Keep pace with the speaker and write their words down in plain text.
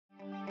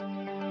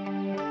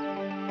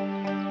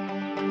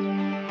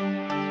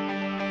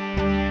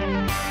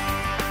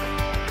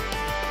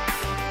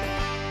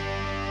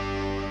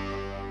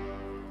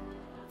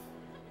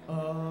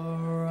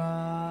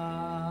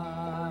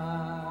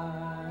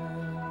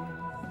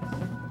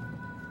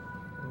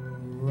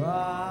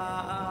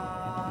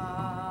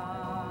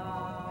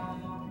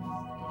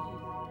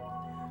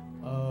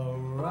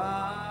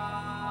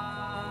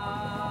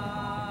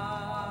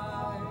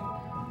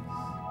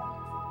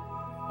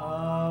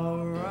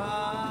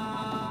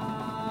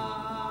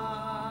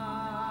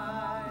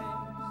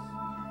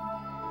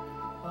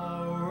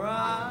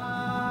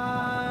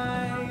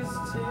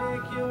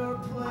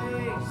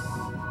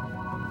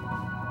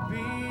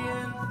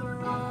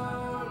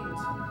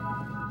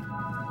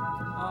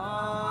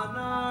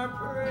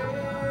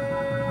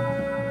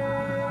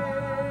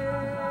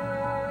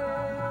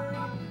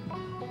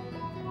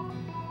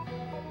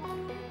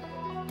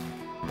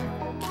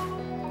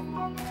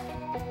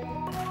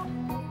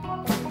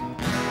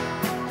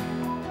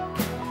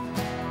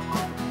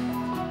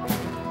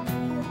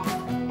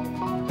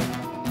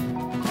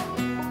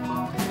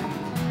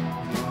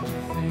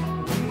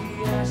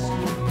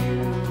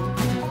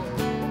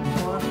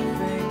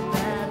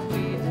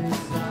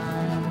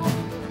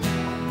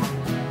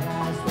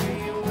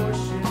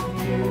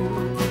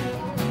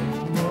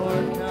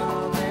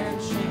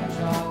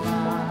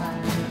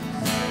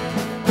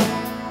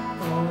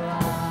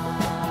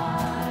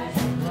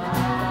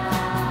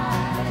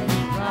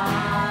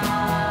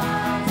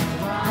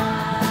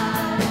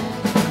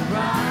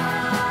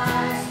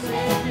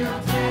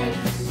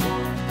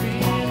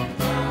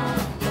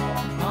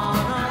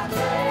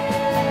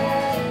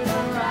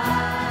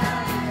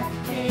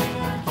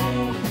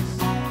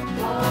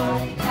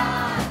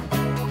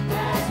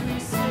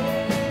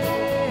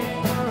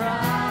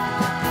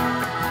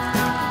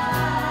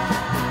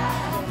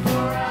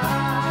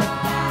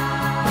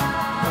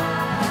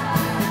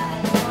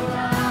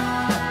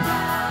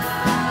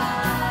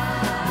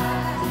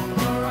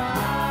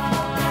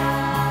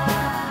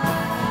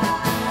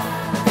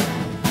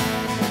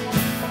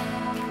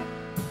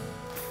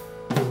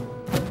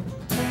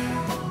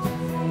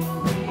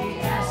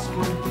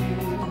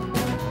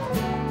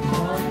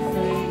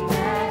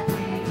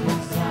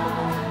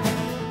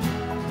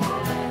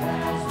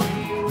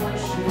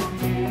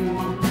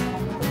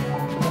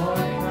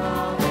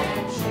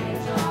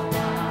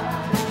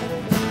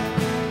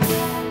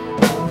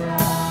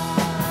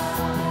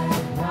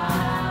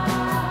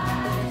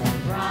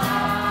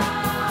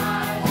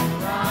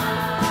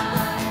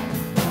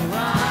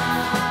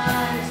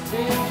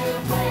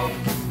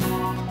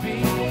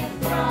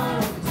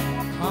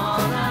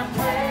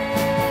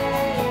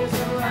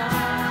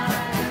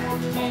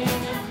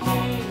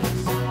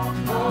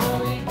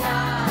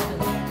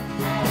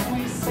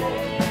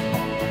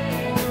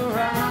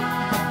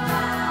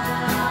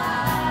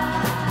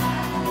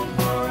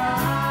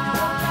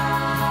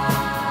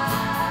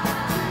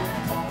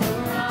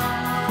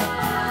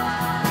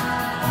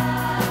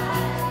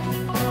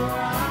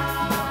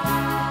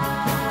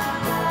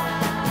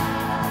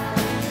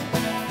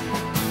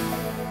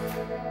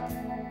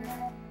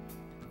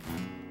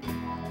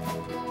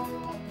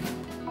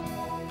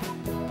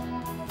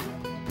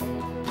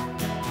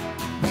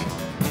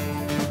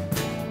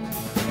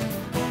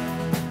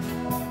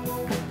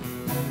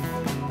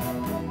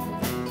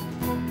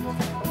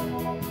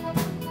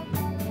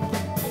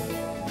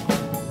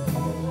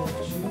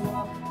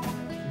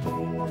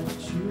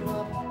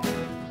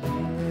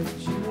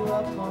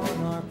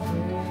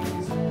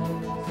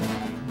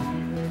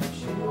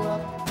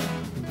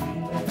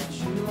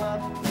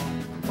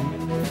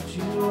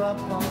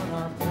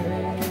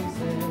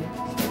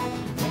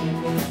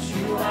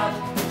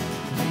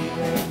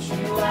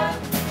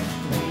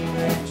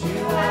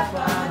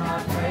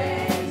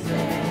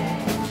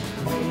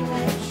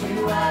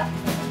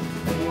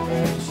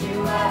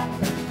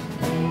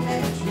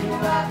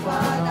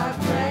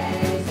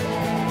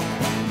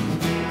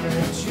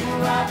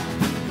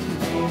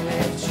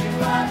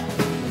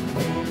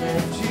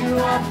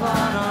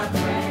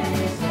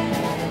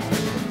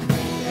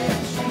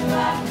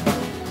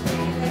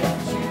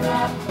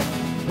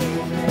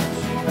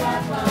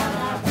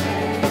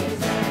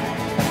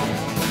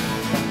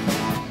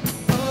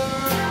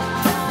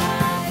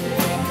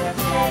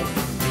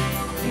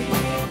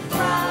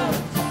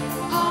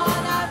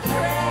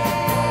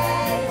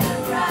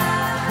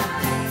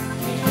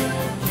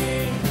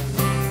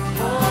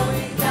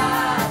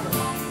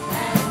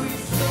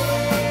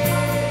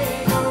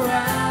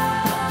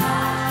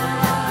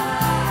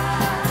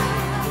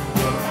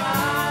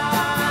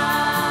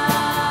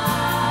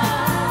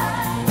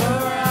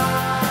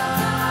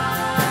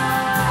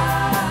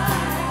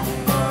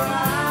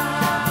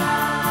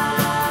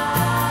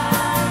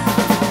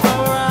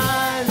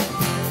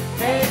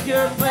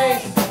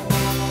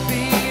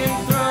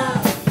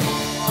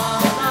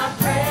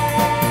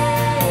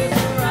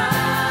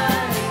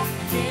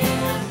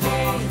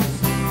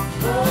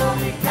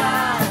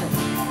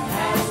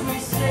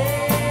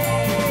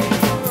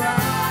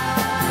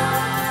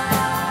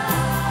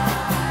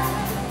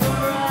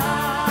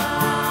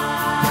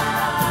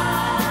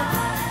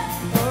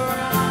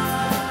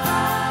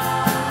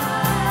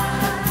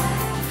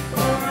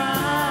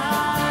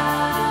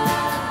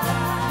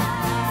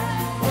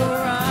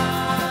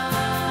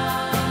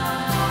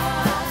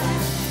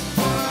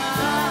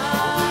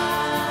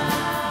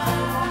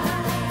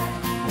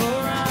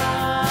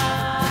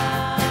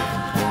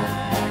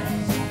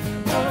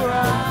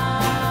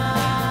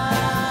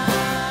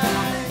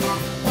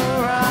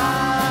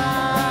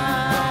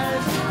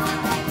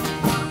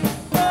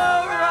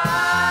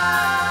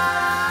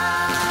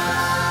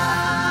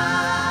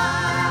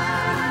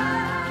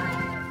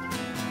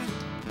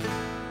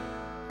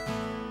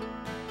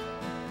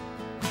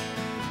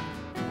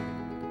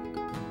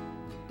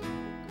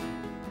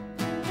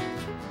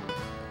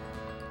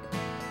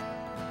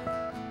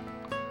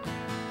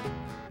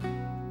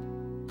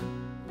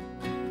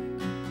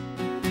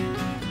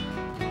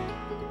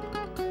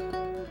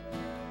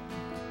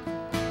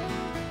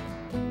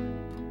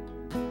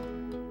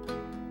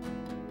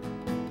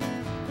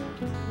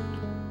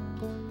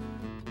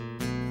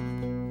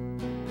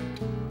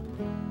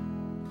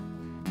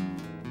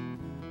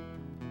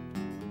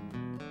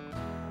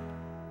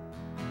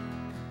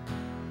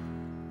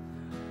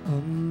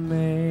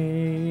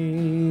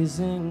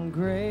Amazing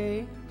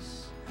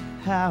grace,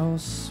 how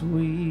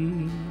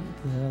sweet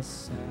the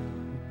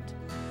sound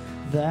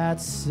that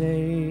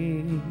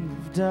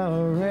saved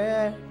a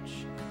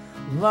wretch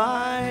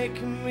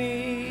like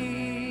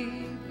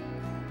me.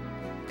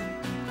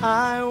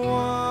 I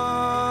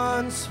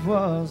once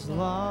was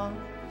lost,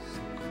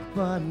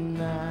 but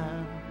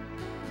now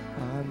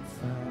I'm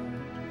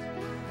found.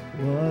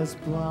 Was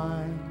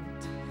blind,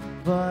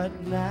 but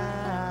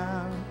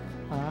now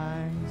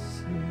I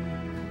see.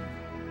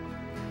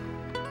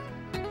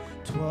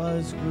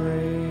 'Twas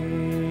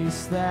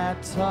grace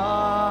that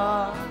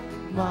taught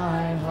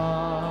my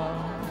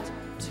heart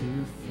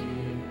to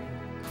fear,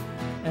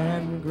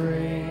 and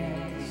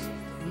grace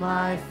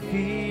my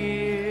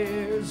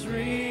fears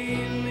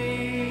relieved.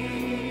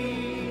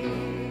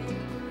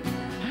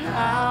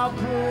 How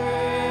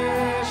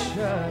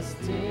precious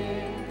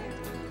did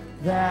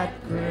that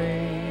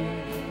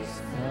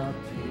grace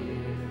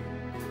appear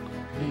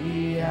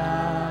the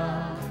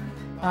hour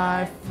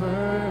I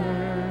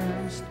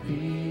first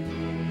believed.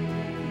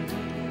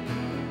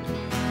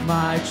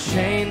 My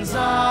chains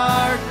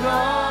are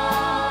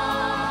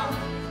gone,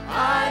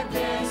 I've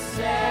been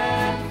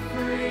set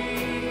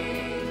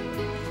free.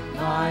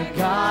 My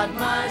God,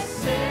 my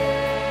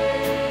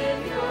Savior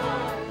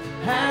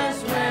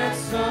has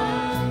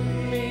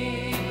ransomed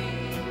me,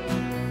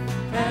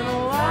 and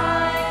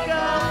like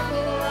a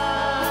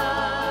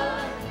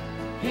flood,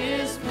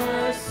 His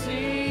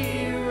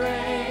mercy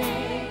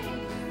reigns,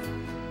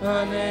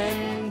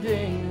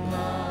 unending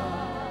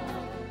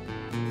love,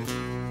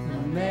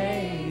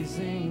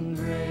 amazing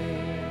grace.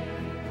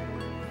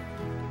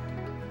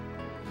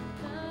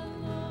 The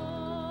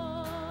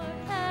Lord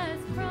has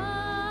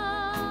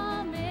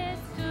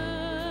promised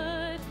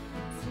good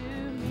to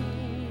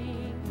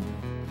me.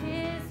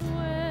 His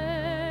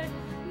word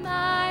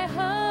my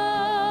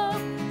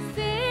hope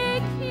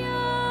secures.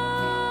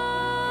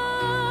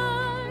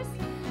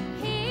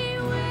 He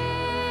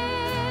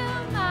will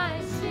my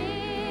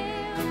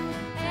shield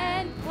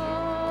and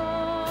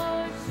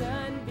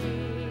portion be,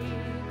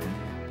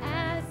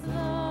 as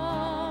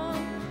long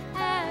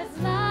as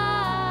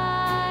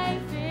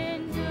life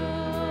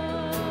endures.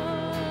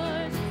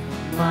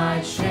 My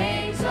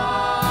chains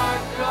are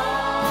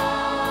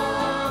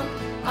gone,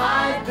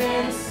 I've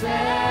been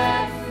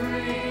set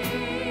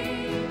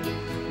free.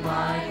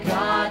 My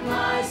God,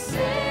 my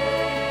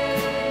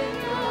Savior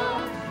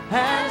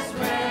has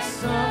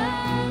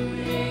ransomed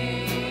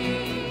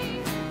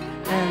me,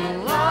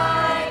 and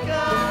like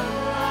a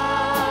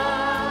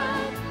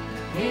flood,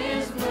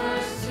 His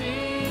mercy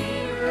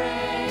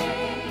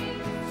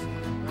reigns,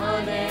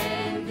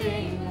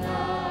 unending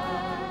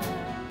love,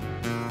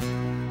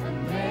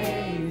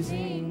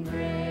 amazing grace.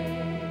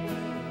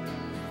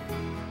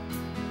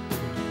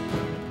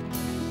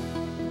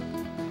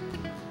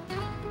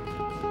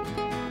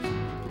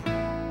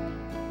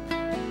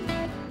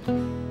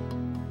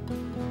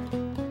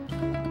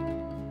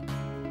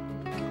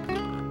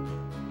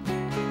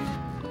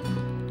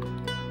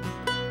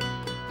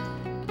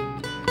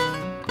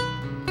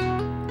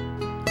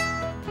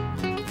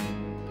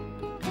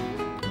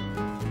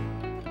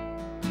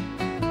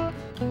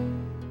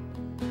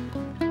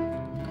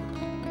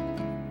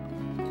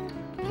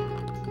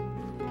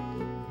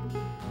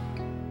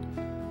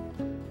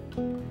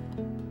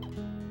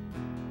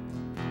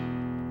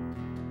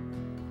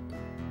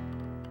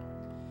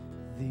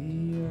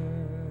 The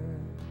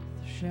earth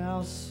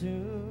shall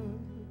soon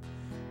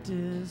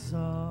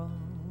dissolve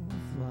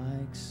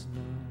like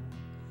snow.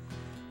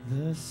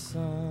 The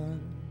sun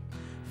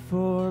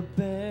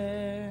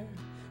forbear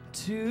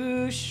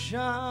to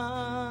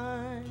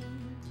shine,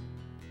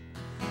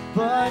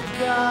 but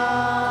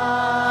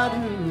God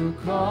who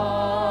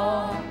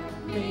called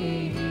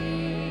me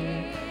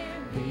here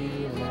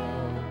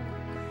below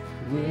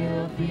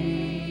will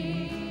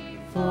be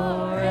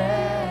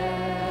forever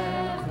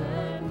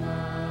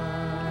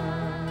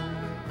mine,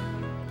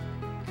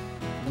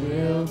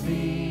 will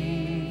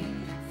be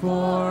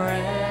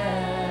forever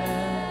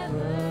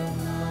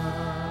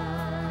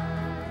mine.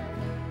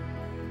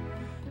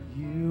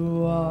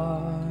 You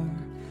are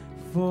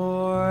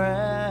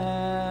forever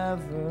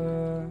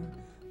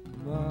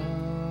mine.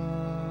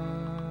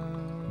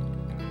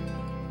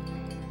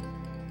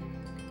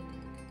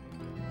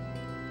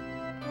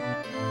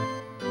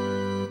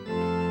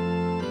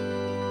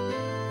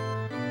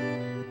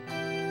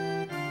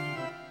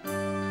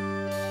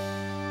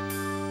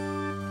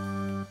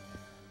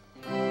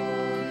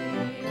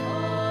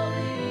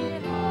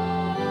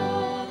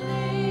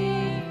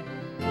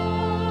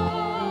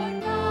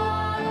 Lord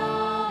God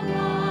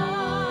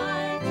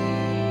Almighty,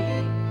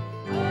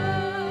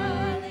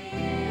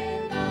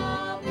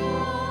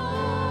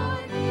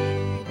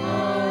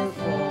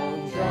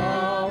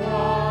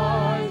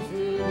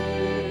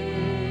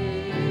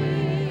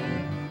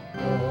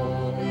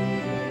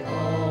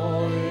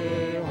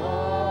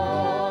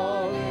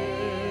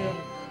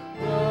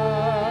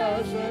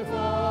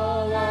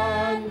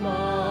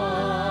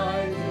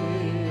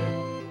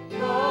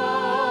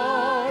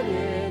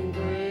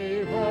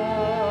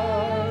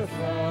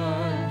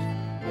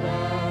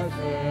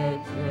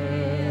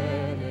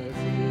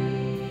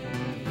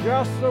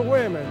 Just the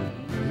women.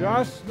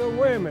 Just the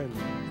women.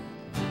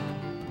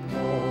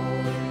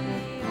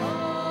 Holy,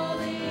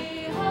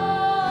 holy,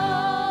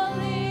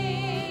 holy,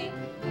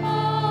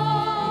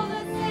 all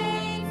the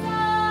saints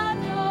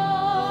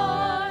adore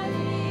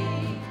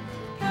thee,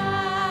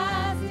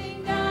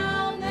 casting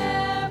down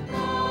their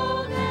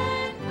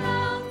golden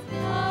crowns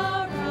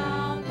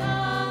around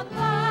the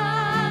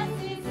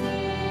glassy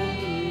sea.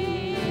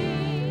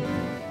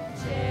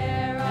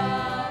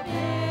 Cherubim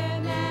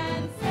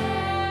and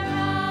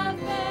seraphim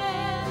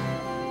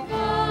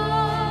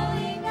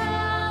falling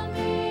down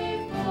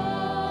before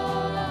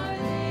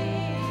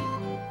thee,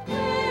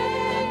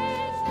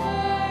 which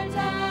words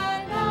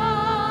and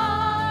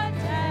art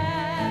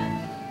and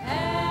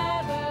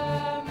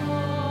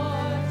evermore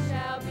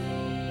shall be.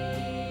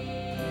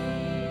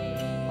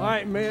 All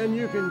right, man,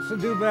 you can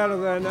do better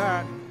than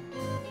that.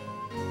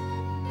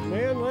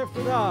 Man, lift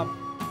it up.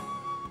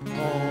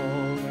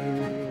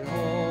 Holy,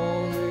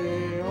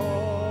 holy,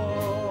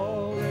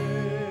 holy,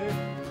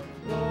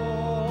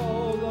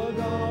 though the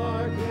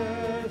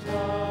darkness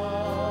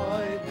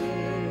hide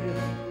thee,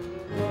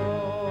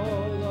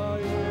 though the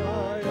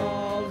eye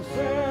of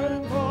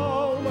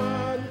sinful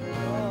man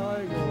thy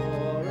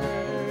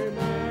glory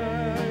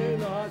may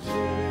not see.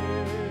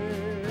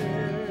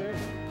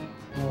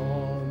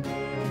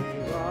 Only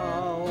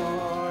thou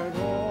art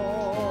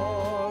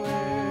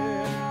holy,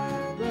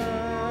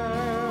 there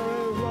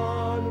is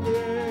none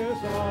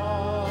beside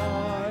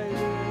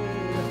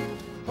thee,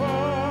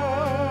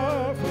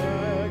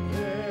 perfect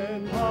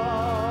in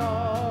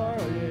power,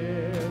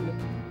 in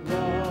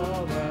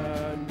love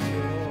and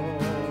purity.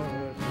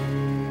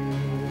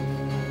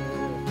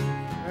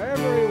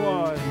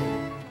 Everyone.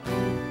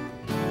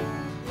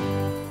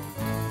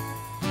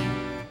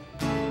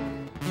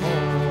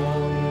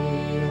 Holy,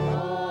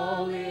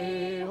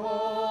 holy,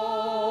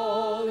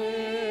 holy,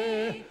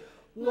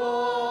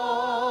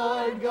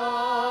 Lord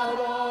God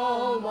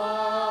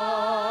Almighty,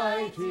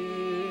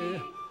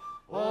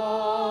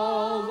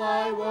 all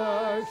thy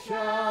works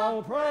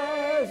shall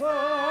praise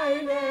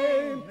thy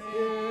name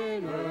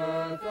in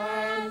earth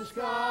and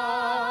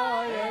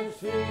sky and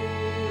sea.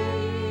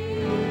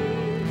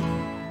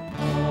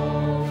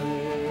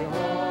 Holy,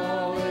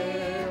 holy,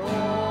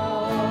 holy,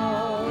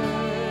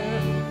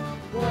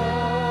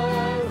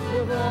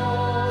 merciful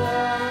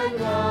and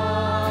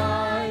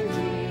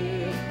mighty,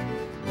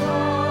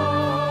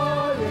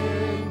 God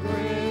in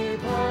three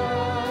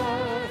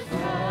persons,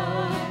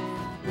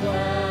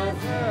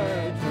 blessed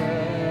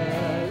Trinity.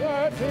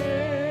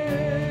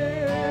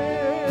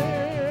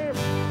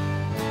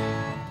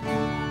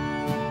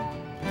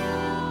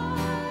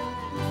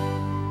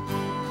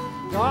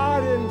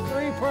 God in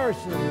three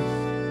persons.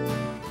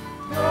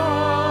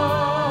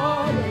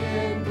 God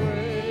in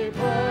three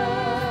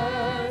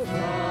persons.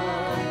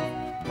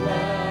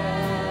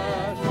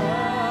 Blessed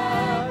Trinity.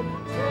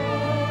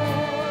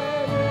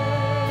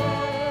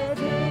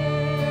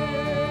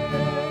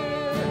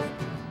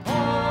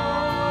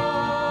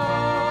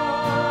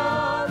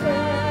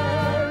 Amen.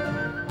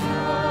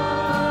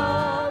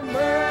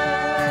 Amen.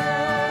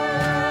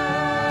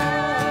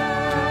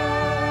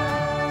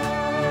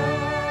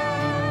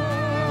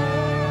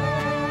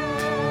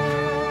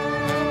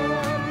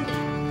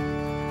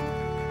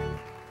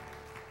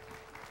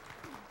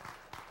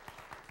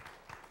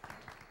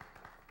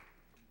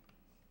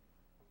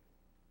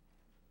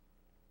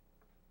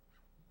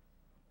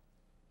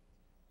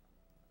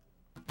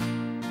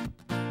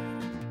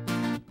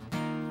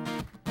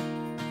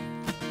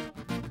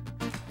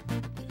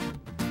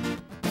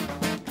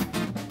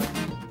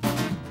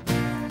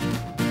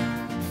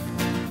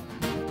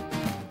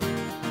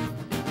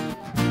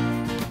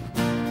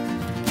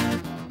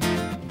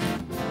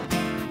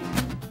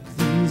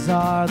 These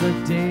are the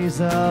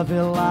days of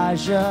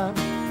Elijah,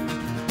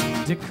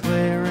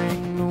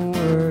 declaring the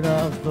word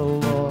of the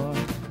Lord.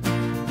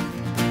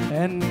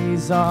 And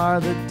these are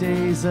the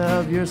days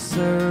of your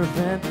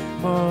servant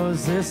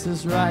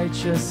Moses'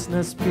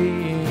 righteousness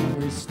being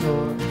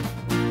restored.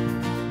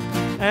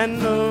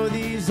 And though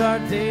these are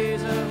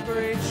days of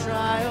great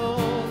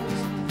trials,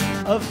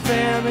 of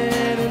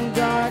famine and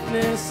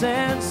darkness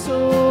and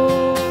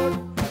sword,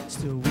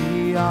 still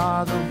we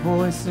are the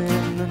voice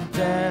in the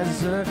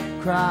desert,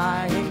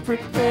 crying,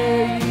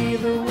 prepare ye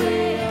the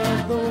way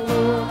of the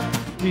Lord.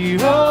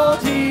 Behold,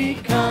 he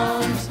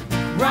comes,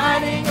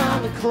 riding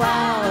on the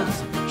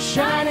clouds,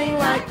 shining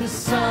like the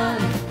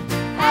sun.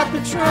 At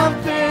the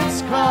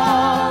trumpet's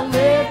call,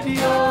 lift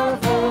your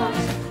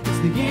voice. It's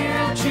the year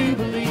of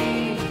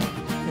Jubilee,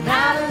 and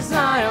out of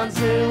Zion's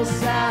hill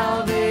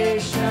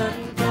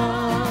salvation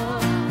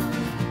comes.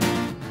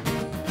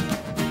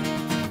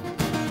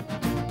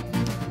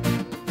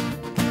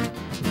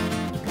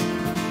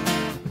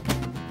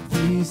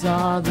 These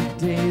are the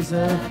days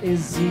of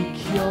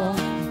Ezekiel,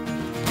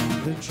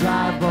 the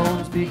dry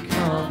bones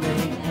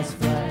becoming as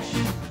flesh.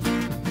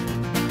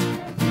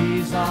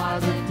 These are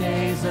the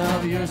days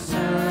of your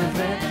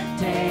servant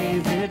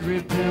David,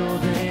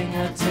 rebuilding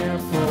a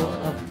temple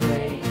of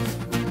praise.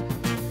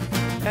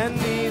 And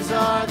these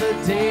are the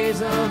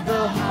days of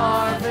the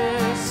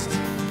harvest,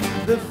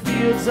 The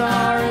fields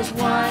are as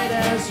white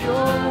as your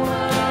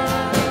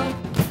world.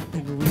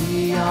 And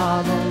we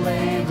are the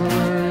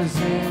laborers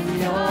in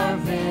your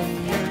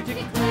vineyard.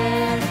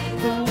 Declare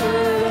the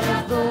word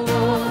of the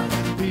Lord.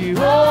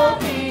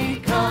 Behold,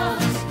 he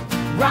comes,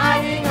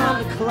 riding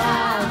on the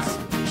clouds,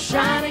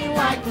 shining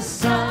like the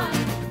sun.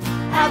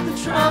 At the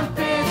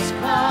trumpet's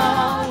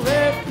call,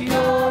 lift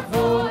your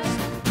voice.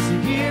 It's a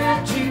year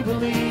of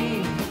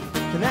jubilee,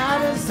 and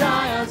out of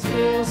Zion's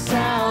hill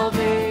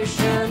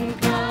salvation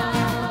comes.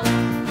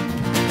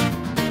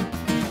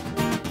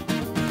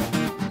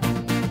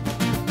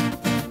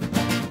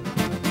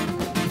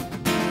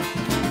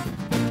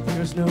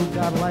 There's no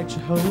God like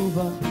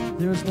Jehovah.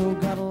 There's no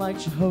God like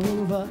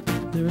Jehovah.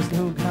 There's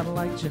no God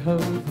like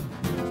Jehovah.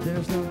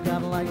 There's no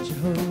God like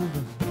Jehovah.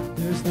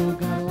 There's no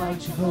God like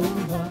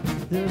Jehovah.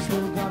 There's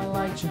no God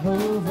like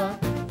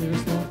Jehovah.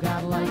 There's no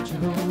God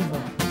like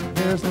Jehovah.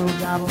 There's no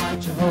God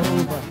like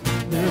Jehovah.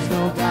 There's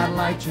no God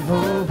like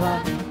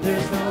Jehovah.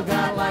 There's no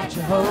God like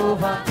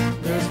Jehovah.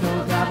 There's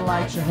no God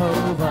like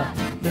Jehovah.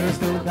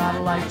 There's no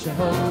God like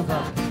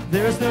Jehovah.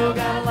 There's no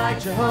God like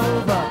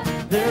Jehovah.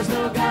 There's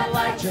no God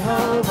like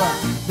Jehovah.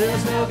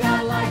 There's no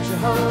God like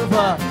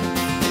Jehovah.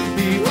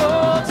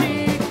 Behold,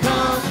 he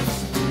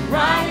comes,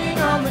 riding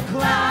on the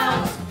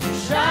clouds,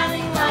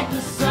 shining like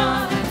the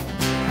sun.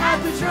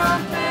 At the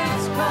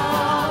trumpet's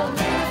call,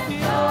 lift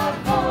your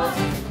voice.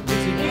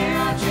 It's a year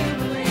of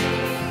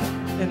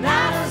jubilee, and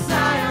out of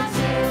Zion's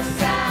hill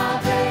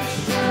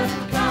salvation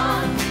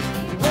comes.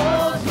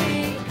 Behold,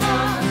 he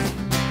comes,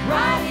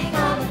 riding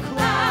on the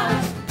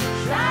clouds,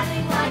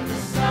 shining like the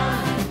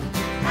sun.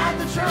 At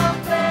the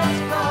trumpet's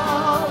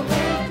call,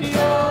 lift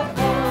your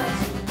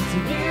voice. It's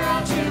a year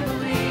of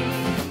jubilee,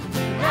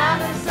 and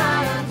out of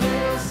Zion's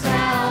hill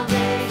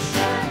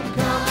salvation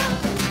comes.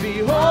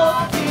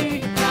 Behold, he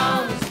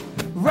comes,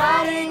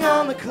 riding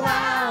on the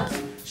clouds,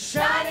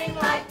 shining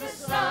like the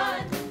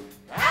sun.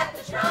 At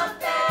the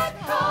trumpet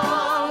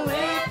call,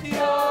 lift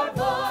your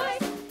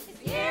voice. It's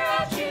a year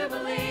of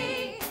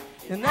jubilee,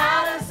 and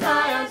out of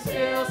Zion's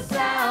hill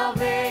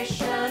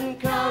salvation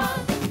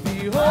comes.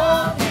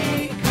 Behold,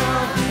 he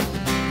comes,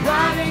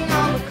 riding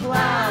on the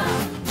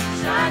clouds,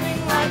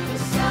 shining like the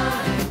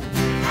sun.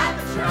 At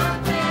the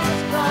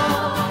trumpet's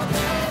call,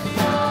 lift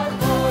your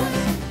voice.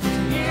 It's a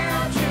year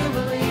of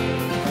jubilee,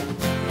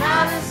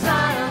 out of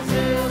Zion's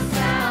hill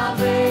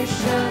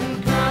salvation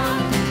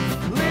comes.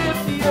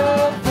 Lift your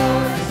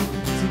voice.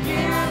 It's a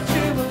year of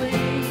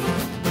jubilee,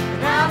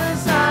 and out of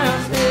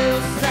Zion's hill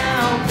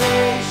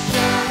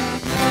salvation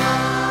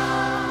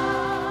comes.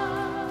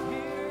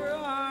 Hear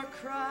our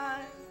cry,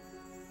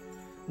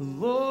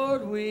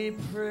 Lord, we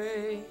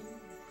pray.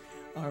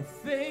 Our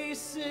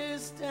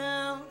faces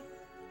down,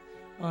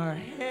 our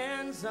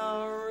hands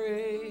are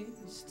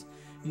raised.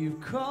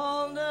 You've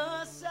called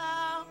us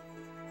out,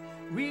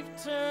 we've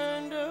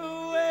turned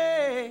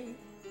away,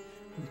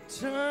 we've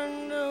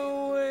turned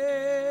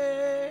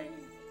away.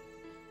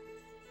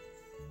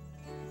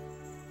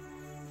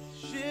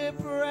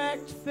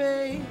 Shipwrecked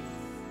faith,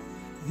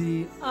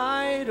 the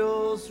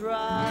idols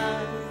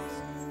rise.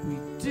 We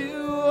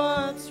do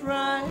what's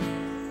right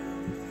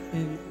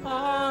in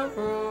our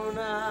own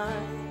eyes.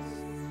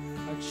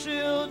 Our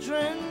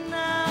children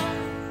now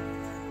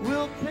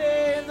will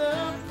pay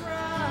the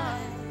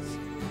price.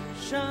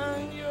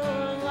 Shine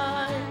your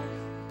light,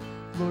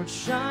 Lord,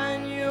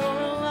 shine your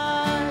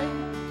light.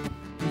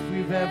 If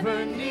we've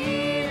ever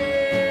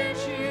needed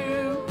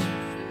you,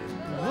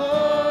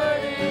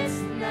 Lord, it's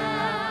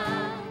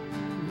now.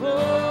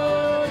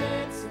 Lord,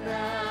 it's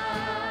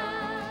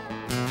now.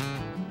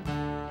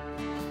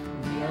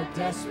 We are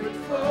desperate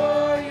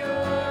for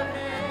your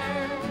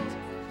hand.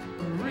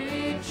 We're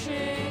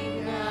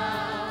reaching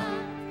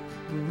out,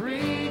 we're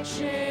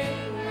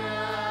reaching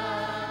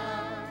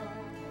out.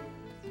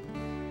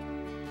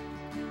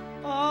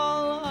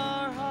 All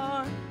our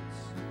hearts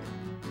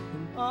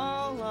and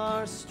all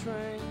our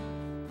strength,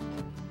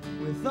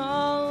 with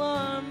all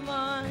our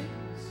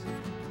minds,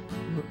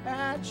 we're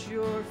at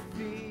your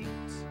feet.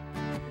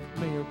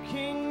 May your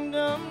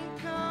kingdom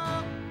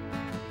come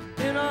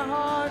in our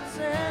hearts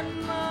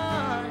and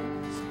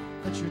minds.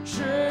 Let your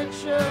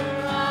church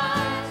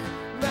arise.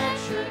 Let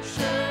your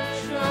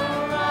church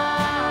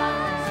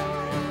arise.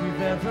 If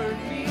we've ever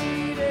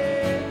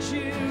needed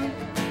you,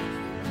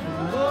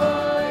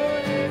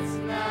 Lord, it's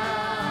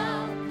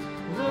now.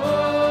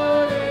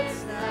 Lord,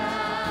 it's now.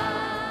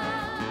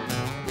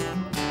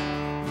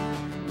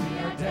 We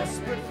are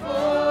desperate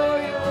for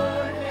your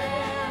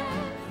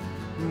hand.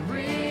 We're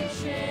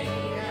reaching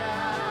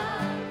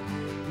out.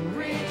 We're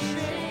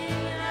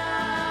reaching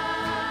out.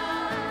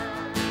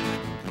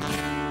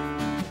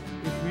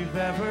 If we've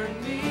ever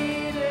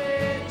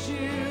needed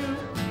you,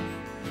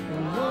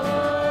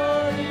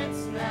 Lord,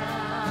 it's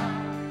now.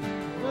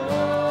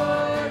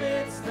 Lord,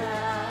 it's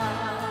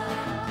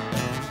now.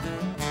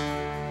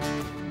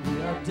 We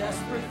are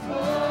desperate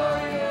for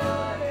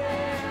your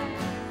hand.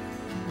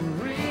 We're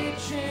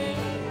reaching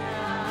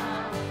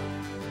out.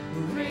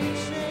 We're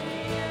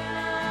reaching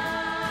out.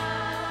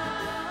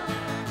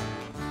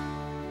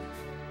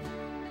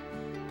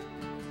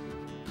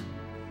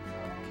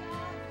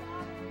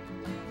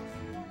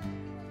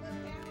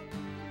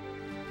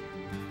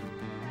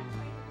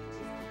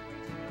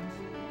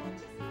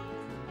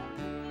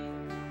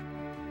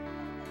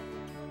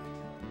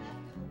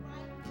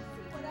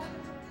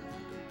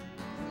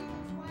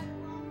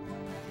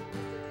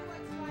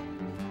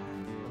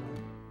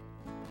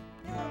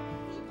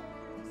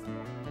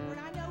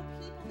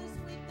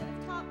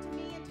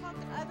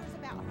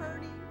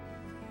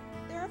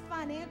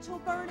 financial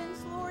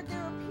burdens, Lord. There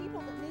are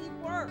people that need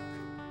work.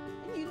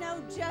 And you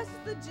know just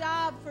the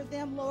job for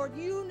them, Lord.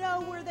 You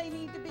know where they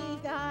need to be,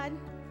 God.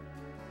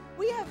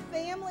 We have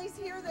families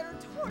here that are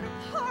torn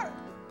apart.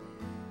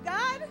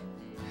 God,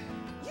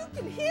 you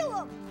can heal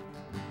them.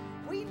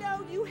 We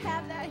know you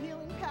have that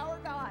healing power,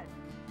 God.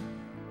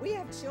 We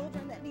have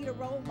children that need a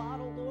role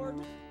model, Lord.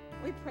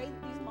 We pray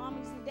that these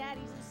mommies and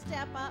daddies will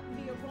step up and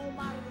be a role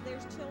model to their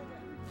children.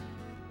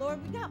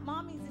 Lord, we got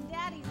mommies and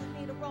daddies that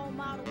need a role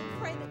model. We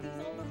pray that these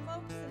older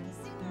folks and the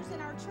seniors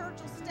in our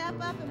church will step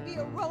up and be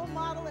a role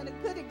model and a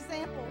good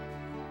example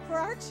for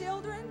our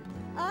children,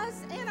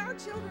 us, and our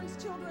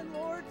children's children,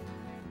 Lord.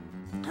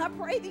 I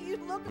pray that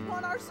you'd look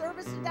upon our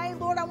service today.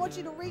 Lord, I want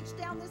you to reach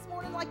down this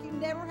morning like you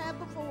never have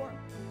before.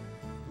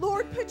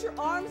 Lord, put your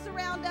arms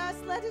around us.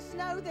 Let us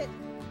know that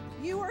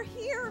you are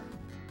here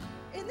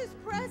in this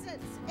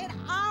presence in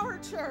our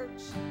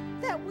church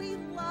that we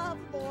love,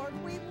 Lord.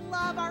 We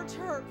love our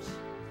church,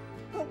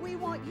 but we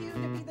want you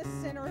to be the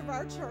center of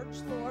our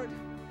church, Lord.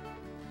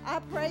 I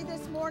pray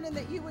this morning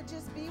that you would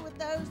just be with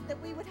those,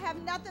 that we would have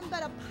nothing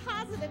but a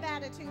positive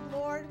attitude,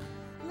 Lord.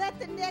 Let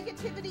the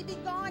negativity be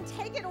gone.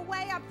 Take it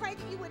away. I pray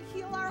that you would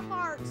heal our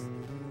hearts,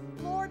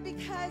 Lord,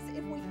 because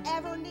if we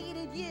ever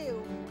needed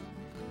you,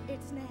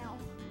 it's now.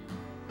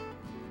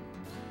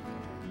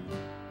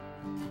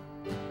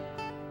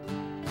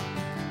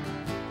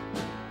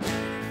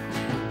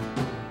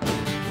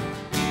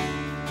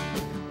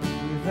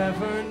 If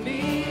ever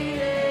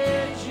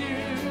needed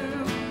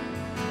you,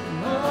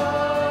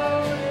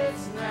 Lord,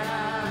 it's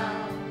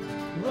now.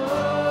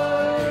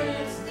 Lord,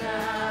 it's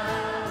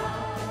now.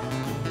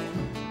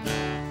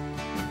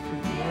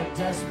 We're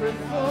desperate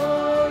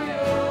for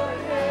your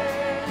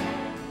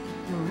hand.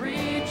 We're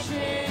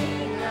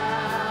reaching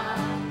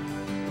out.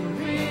 We're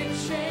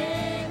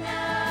reaching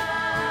out.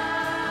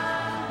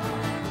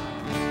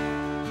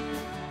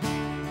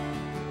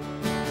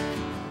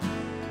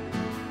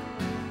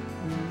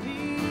 We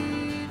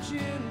need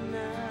you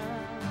now.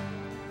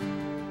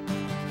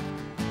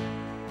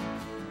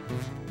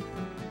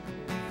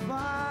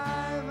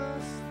 Revive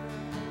us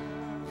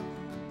now.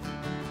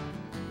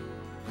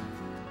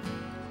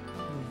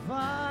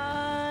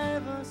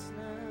 Revive us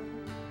now.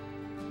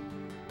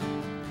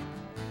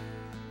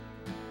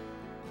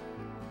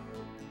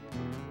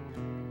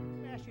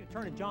 I ask you to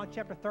turn to John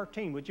chapter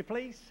 13, would you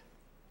please?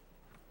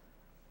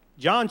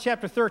 John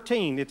chapter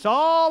 13. It's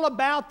all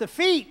about the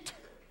feet.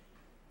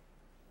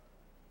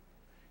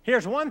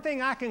 Here's one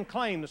thing I can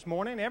claim this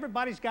morning.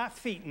 Everybody's got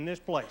feet in this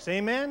place.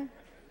 Amen?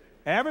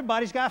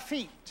 Everybody's got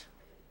feet.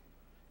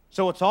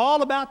 So it's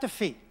all about the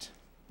feet.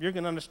 You're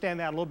going to understand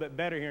that a little bit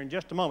better here in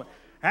just a moment.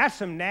 That's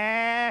some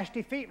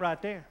nasty feet right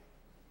there.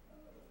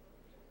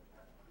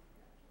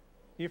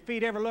 Your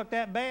feet ever look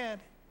that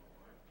bad?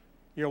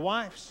 Your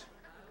wife's?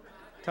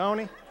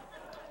 Tony?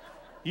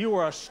 You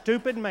were a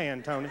stupid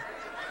man, Tony.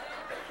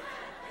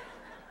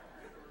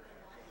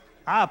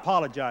 I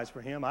apologize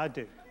for him. I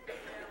do.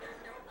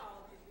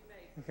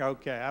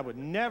 Okay, I would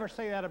never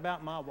say that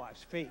about my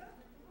wife's feet.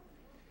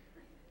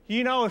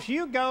 You know, if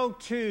you go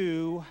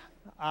to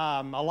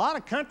a lot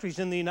of countries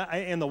in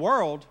the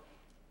world,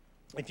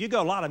 if you go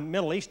to a lot of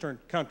Middle Eastern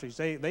countries,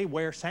 they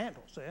wear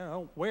sandals. They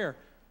don't wear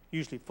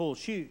usually full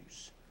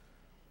shoes.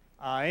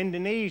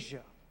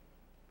 Indonesia,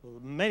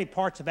 many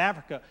parts of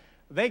Africa,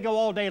 they go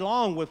all day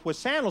long with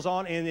sandals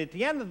on, and at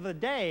the end of the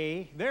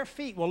day, their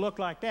feet will look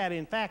like that.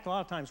 In fact, a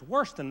lot of times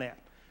worse than that.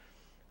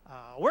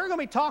 We're going to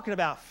be talking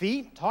about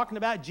feet, talking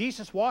about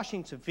Jesus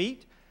washing some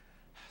feet.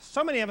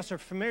 So many of us are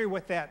familiar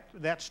with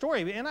that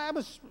story. And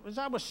as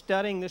I was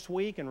studying this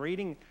week and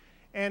reading,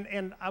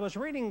 and I was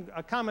reading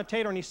a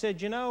commentator, and he said,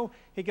 you know,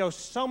 he goes,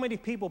 so many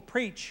people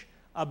preach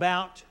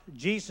about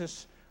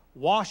Jesus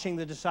washing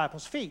the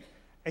disciples' feet.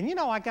 And you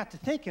know, I got to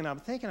thinking, I'm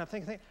thinking,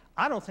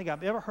 I don't think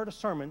I've ever heard a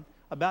sermon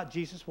about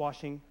Jesus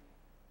washing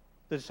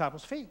the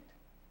disciples' feet.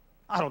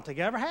 I don't think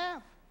I ever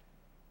have.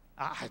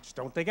 I just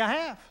don't think I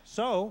have.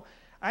 So,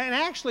 and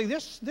actually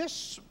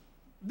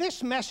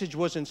this message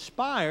was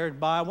inspired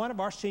by one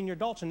of our senior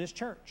adults in this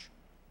church.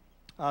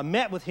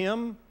 Met with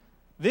him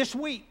this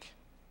week.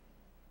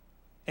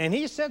 And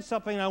he said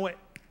something, and I went,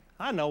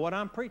 I know what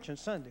I'm preaching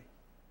Sunday.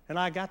 And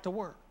I got to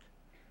work.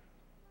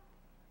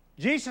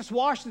 Jesus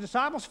washed the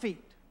disciples'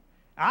 feet.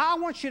 I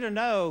want you to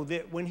know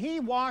that when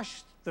he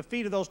washed the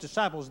feet of those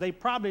disciples, they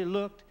probably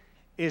looked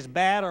as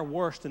bad or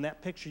worse than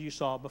that picture you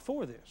saw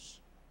before this.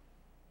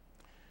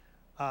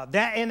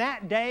 In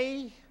that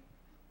day,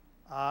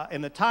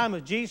 in the time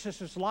of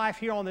Jesus' life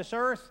here on this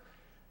earth,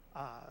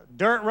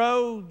 dirt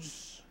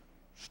roads,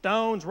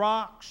 stones,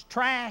 rocks,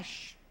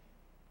 trash,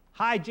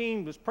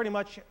 hygiene was pretty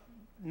much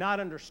not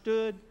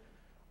understood.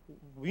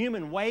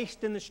 Human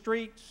waste in the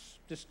streets,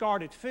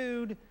 discarded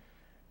food.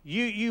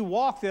 You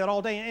walk that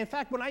all day. In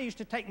fact, when I used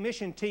to take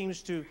mission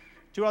teams to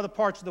other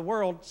parts of the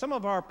world, some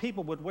of our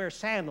people would wear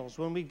sandals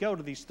when we go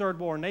to these third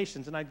world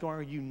nations, and I'd go,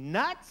 are you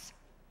nuts?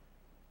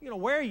 You know,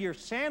 wear your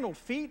sandaled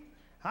feet?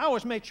 I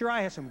always made sure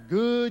I had some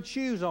good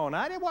shoes on.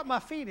 I didn't want my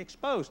feet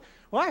exposed.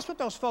 Well, that's what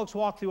those folks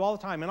walk through all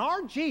the time. And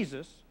our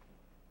Jesus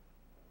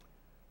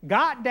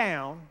got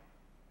down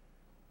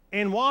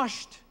and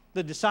washed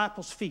the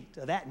disciples' feet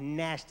of that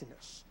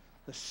nastiness,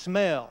 the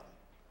smell,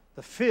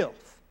 the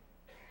filth.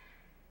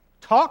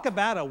 Talk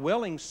about a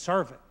willing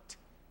servant.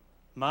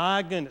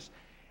 My goodness.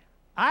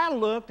 I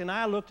looked and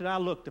I looked and I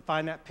looked to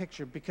find that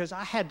picture because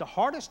I had the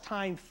hardest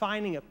time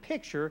finding a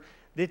picture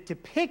that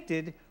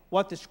depicted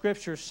what the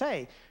Scriptures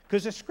say.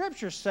 Because the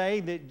Scriptures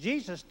say that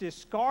Jesus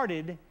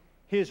discarded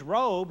his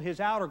robe, his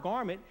outer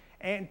garment,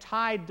 and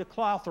tied the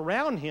cloth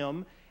around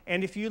him.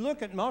 And if you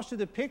look at most of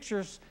the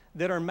pictures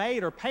that are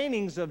made or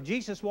paintings of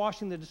Jesus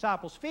washing the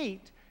disciples'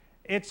 feet,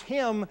 it's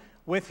him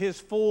with his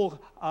full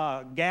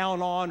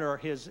gown on or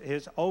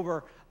his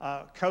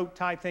overcoat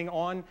type thing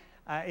on.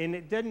 And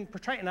it didn't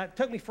portray, and it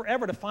took me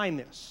forever to find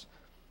this.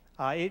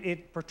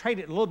 It portrayed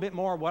it a little bit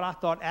more what I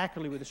thought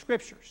accurately with the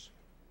Scriptures.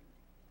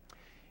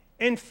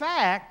 In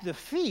fact, the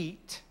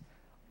feet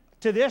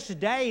to this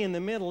day in the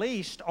Middle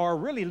East are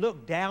really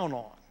looked down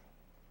on.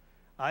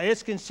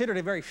 It's considered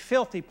a very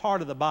filthy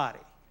part of the body.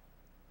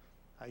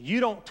 You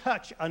don't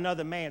touch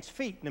another man's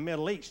feet in the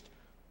Middle East.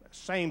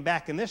 Same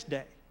back in this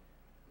day.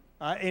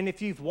 And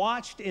if you've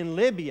watched in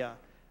Libya,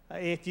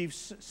 if you've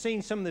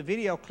seen some of the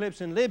video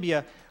clips in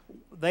Libya,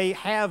 they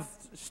have,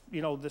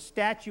 the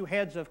statue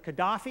heads of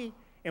Gaddafi.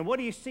 And what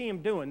do you see them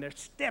doing? They're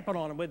stepping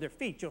on them with their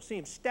feet. You'll see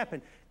them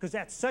stepping because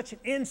that's such an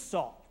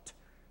insult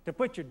to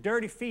put your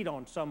dirty feet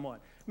on someone.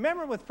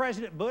 Remember with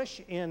President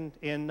Bush in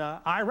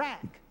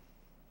Iraq?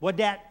 What'd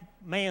that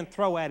man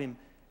throw at him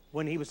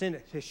when he was in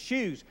his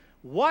shoes?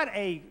 What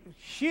a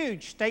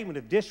huge statement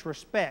of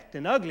disrespect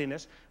and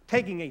ugliness,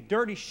 taking a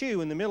dirty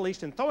shoe in the Middle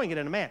East and throwing it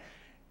at a man.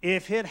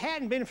 If it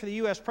hadn't been for the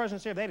U.S.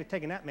 presence there, they'd have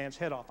taken that man's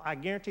head off. I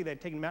guarantee they'd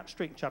taken him out the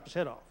street and chopped his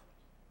head off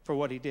for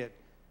what he did.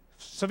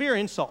 Severe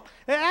insult.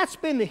 That's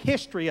been the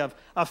history of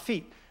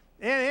feet.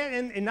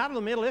 And not in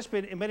the Middle East,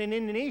 but in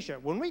Indonesia.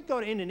 When we go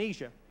to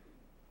Indonesia,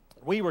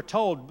 we were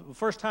told the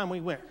first time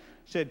we went,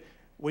 said,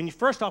 when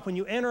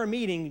you enter a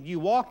meeting, you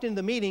walked into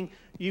the meeting,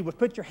 you would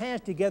put your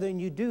hands together and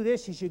you do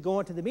this as you go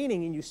into the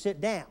meeting and you sit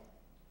down.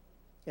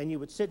 And you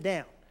would sit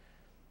down.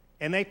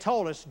 And they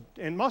told us,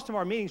 and most of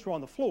our meetings were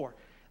on the floor,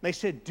 they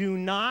said, do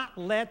not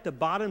let the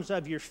bottoms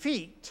of your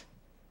feet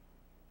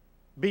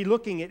be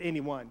looking at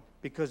anyone,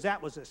 because that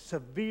was a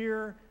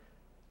severe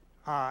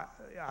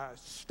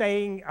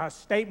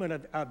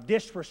statement of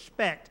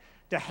disrespect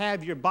to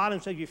have your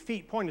bottoms of your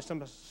feet pointing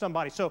to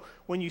somebody. So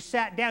when you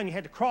sat down, you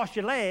had to cross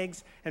your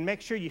legs and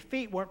make sure your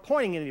feet weren't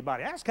pointing at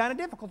anybody. That's kind of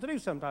difficult to do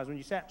sometimes when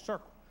you sat in a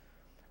circle.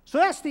 So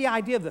that's the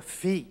idea of the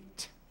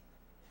feet.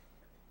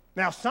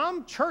 Now,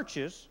 some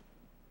churches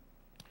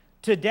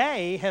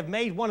today have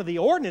made one of the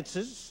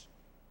ordinances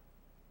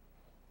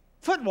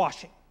foot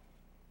washing.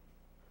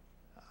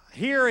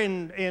 Here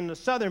in the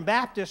Southern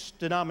Baptist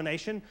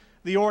denomination,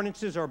 the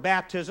ordinances are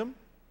baptism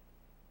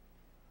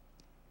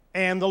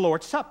and the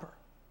Lord's Supper.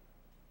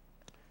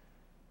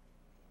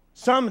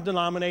 Some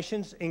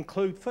denominations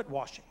include foot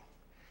washing.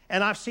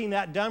 And I've seen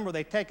that done where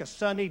they take a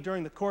Sunday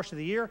during the course of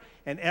the year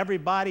and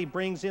everybody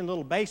brings in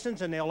little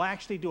basins and they'll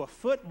actually do a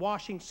foot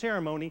washing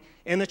ceremony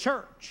in the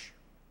church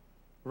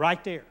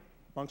right there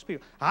amongst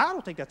people. I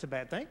don't think that's a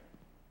bad thing.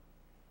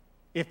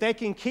 If they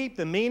can keep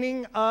the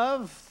meaning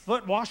of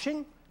foot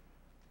washing,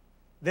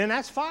 then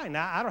that's fine.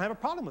 I don't have a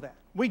problem with that.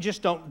 We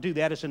just don't do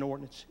that as an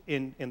ordinance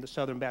in the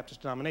Southern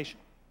Baptist denomination.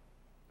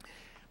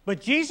 But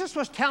Jesus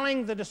was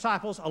telling the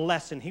disciples a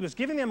lesson. He was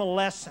giving them a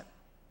lesson.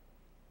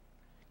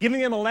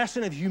 Giving them a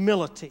lesson of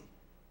humility,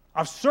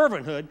 of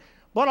servanthood,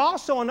 but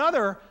also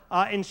another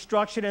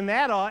instruction, and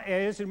that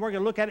is, and we're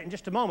going to look at it in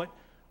just a moment,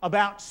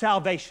 about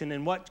salvation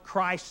and what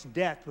Christ's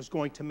death was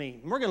going to mean.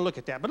 And we're going to look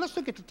at that, but let's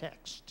look at the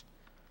text.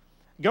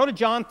 Go to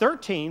John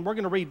 13. We're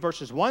going to read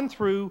verses 1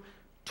 through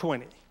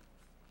 20.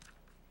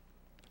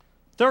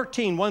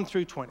 13, 1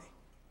 through 20.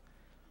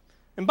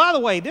 And by the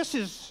way, this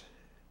is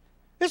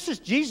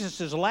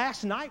Jesus'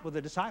 last night with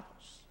the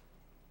disciples.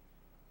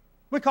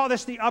 We call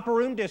this the Upper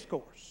Room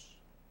Discourse.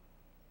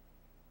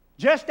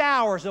 Just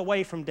hours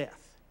away from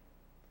death,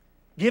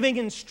 giving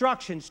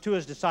instructions to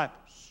his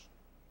disciples.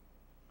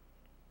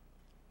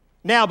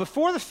 Now,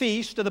 before the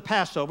feast of the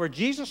Passover,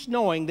 Jesus,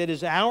 knowing that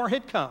his hour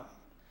had come,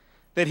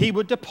 that he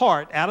would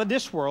depart out of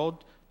this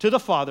world to the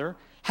Father,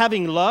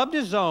 having loved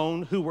his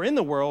own who were in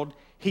the world,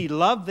 he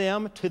loved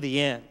them to the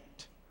end.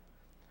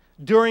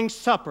 During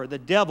supper, the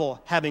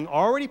devil, having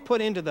already put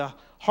into the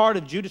heart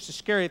of Judas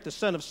Iscariot, the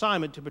son of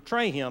Simon, to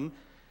betray him,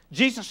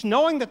 Jesus,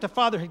 knowing that the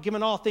Father had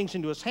given all things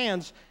into his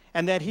hands,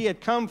 and that he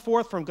had come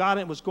forth from God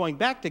and was going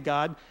back to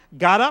God,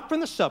 got up from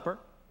the supper,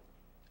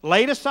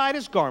 laid aside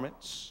his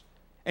garments,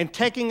 and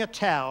taking a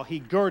towel, he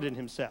girded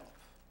himself.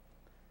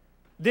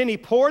 Then he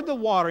poured the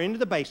water into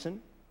the basin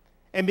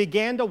and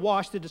began to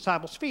wash the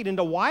disciples' feet and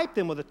to wipe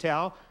them with the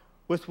towel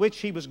with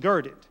which he was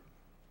girded.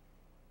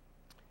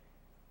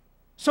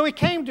 So he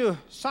came to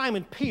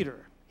Simon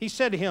Peter. He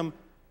said to him,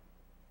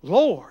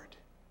 Lord,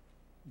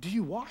 do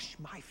you wash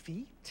my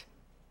feet?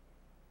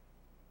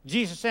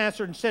 Jesus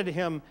answered and said to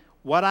him,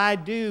 what I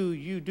do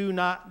you do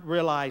not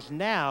realize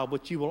now,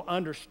 but you will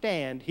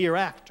understand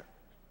hereafter.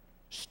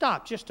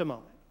 Stop just a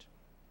moment.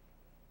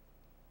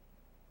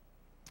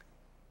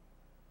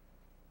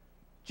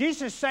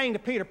 Jesus is saying to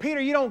Peter,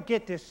 Peter, you don't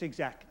get this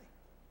exactly.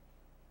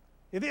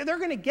 They're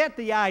going to get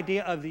the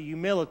idea of the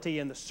humility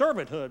and the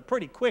servanthood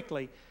pretty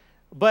quickly,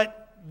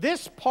 but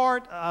this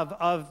part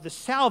of the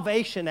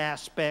salvation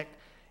aspect,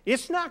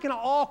 it's not going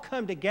to all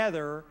come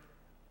together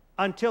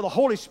until the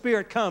Holy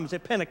Spirit comes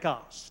at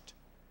Pentecost.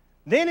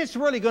 Then it's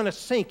really going to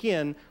sink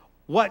in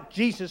what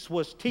Jesus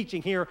was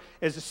teaching here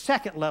as a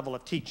second level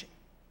of teaching.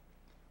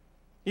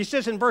 He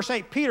says in verse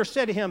 8, Peter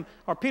said to him,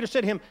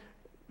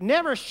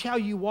 never shall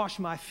you wash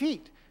my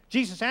feet.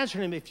 Jesus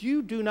answered him,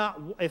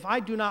 if I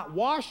do not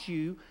wash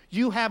you,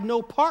 you have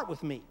no part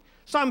with me.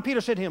 Simon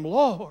Peter said to him,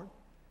 Lord,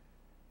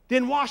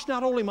 then wash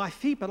not only my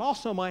feet, but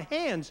also my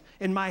hands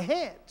and my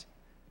head.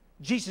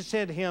 Jesus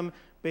said to him,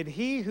 but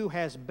he who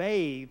has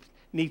bathed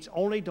needs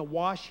only to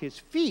wash his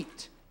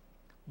feet,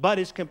 but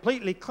is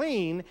completely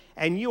clean,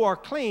 and you are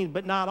clean,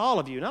 but not all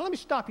of you. Now let me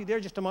stop you there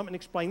just a moment and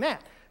explain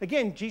that.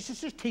 Again,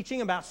 Jesus is teaching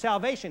about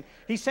salvation.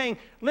 He's saying,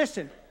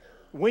 listen,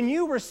 when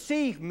you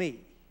receive me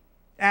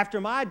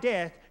after my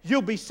death,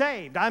 you'll be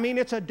saved. I mean,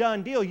 it's a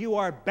done deal. You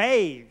are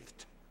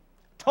bathed,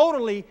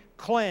 totally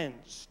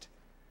cleansed.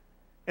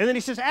 And then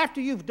he says,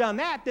 after you've done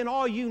that, then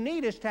all you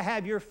need is to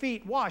have your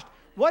feet washed.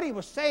 What he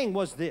was saying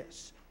was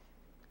this.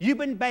 You've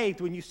been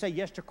bathed when you say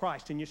yes to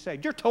Christ and you're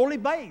saved. You're totally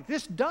bathed.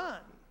 It's done.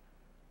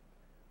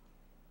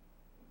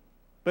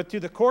 But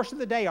through the course of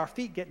the day, our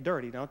feet get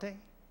dirty, don't they?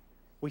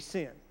 We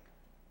sin.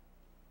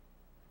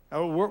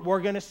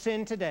 We're going to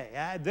sin today.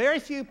 Very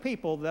few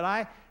people that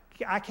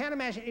I can't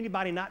imagine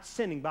anybody not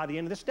sinning by the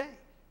end of this day.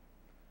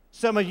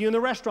 Some of you in the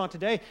restaurant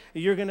today,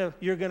 you're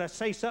gonna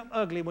say something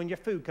ugly when your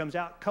food comes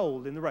out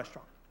cold in the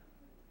restaurant.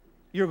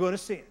 You're going to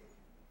sin.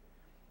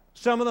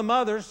 Some of the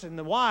mothers and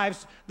the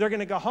wives, they're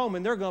going to go home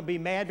and they're going to be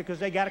mad because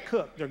they got to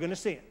cook. They're going to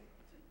sin.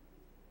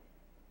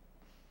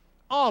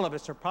 All of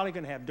us are probably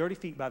going to have dirty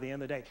feet by the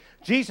end of the day.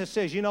 Jesus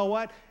says, you know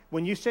what?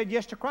 When you said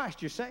yes to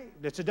Christ, you're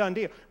saved. It's a done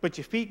deal. But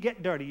your feet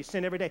get dirty. You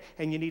sin every day,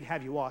 and you need to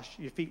have your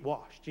feet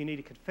washed. You need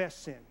to confess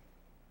sin.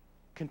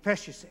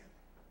 Confess your sin.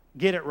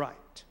 Get it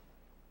right.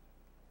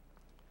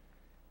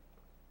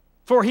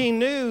 For he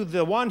knew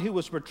the one who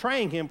was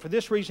betraying him. For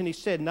this reason he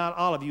said, not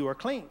all of you are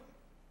clean.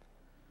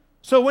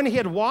 So when he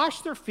had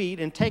washed their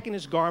feet and taken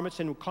his garments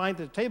and reclined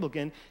at the table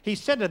again, he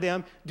said to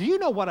them, do you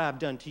know what I have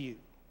done to you?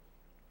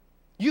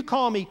 You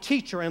call me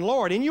teacher and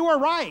Lord, and you are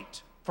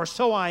right, for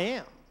so I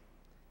am.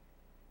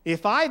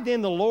 If I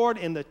then, the Lord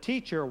and the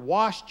teacher,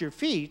 washed your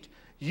feet,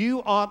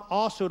 you ought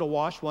also to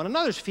wash one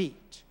another's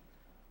feet.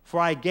 For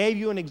I gave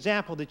you an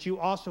example that you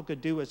also could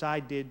do as I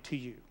did to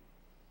you.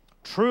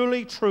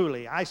 Truly,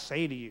 truly, I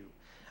say to you,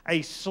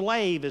 a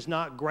slave is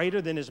not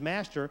greater than his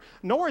master,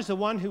 nor is the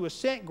one who is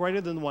sent greater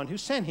than the one who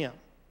sent him.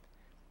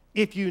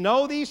 If you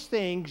know these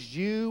things,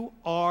 you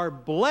are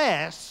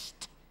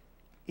blessed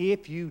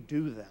if you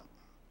do them.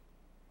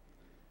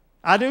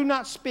 I do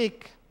not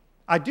speak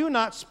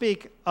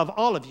of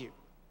all of you.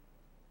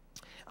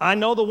 I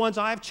know the ones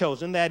I have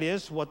chosen, that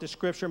is, that the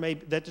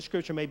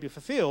scripture may be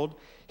fulfilled.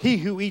 He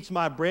who eats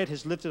my bread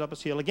has lifted up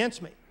his heel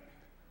against me.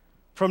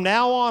 From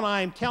now on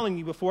I am telling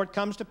you before it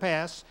comes to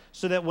pass,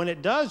 so that when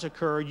it does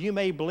occur, you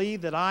may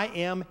believe that I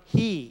am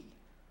he.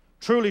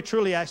 Truly,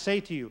 truly, I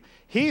say to you,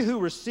 he who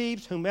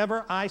receives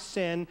whomever I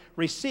send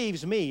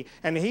receives me,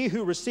 and he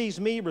who receives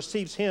me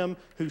receives him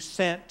who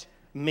sent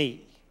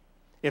me.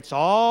 It's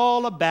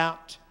all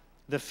about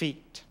the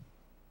feet.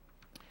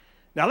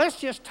 Now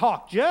let's just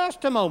talk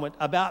just a moment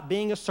about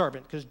being a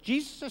servant, because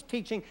Jesus is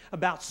teaching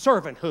about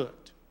servanthood.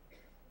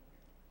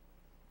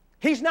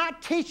 He's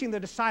not teaching the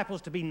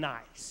disciples to be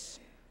nice.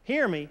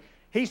 Hear me.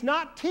 He's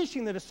not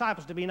teaching the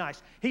disciples to be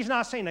nice. He's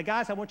not saying, now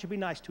guys, I want you to be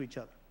nice to each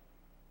other.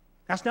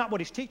 That's not what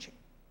he's teaching.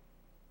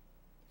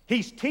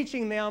 He's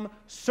teaching them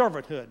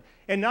servanthood.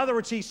 In other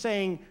words, he's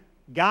saying,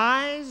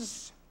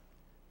 guys,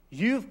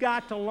 you've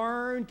got to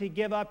learn to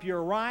give up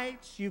your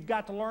rights. You've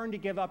got to learn to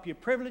give up your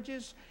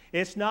privileges.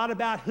 It's not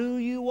about who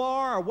you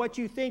are or what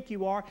you think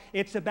you are.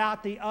 It's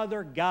about the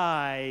other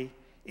guy.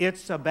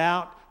 It's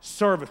about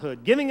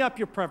servanthood, giving up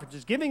your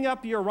preferences, giving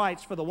up your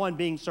rights for the one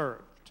being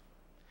served.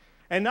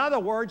 In other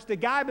words, the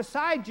guy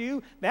beside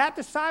you, that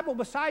disciple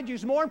beside you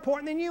is more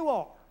important than you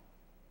are.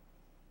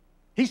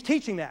 He's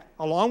teaching that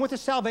along with his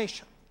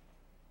salvation.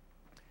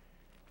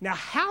 Now,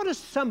 how does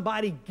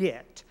somebody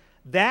get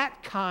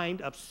that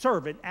kind of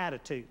servant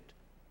attitude?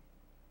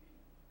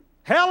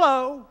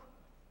 Hello.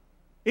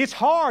 It's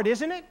hard,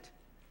 isn't it?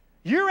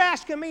 You're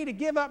asking me to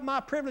give up my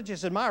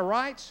privileges and my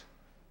rights.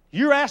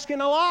 You're asking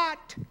a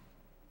lot.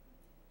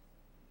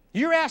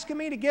 You're asking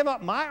me to give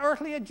up my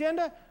earthly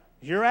agenda.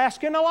 You're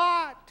asking a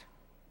lot.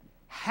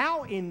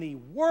 How in the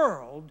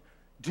world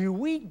do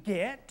we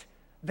get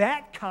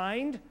that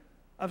kind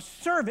of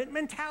servant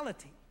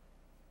mentality?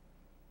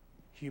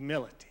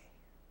 Humility.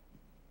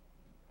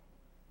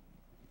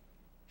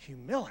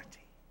 Humility.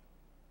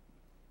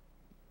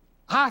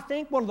 I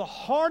think one of the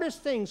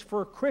hardest things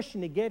for a Christian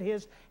to get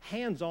his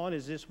hands on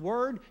is this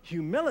word,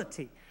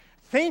 humility.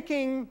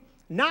 Thinking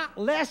not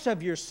less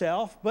of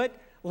yourself, but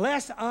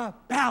less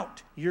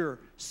about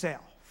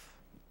yourself.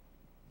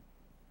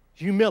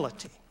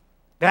 Humility.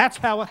 That's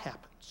how it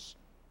happens.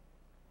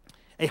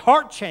 a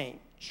heart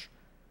change,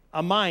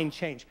 a mind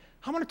change.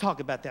 I want to talk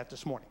about that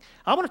this morning.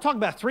 I want to talk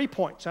about 3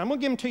 points. I'm going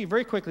to give them to you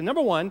very quickly.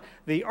 Number 1,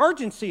 the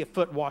urgency of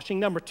foot washing.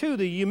 Number 2,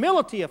 the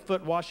humility of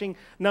foot washing.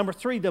 Number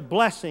 3, the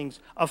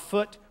blessings of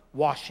foot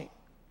washing.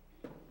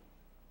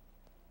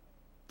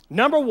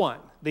 Number 1,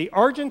 the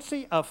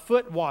urgency of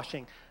foot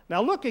washing.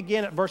 Now look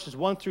again at verses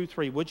 1 through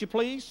 3, would you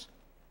please?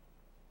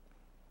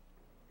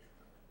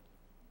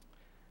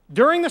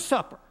 During the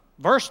supper,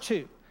 verse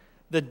 2,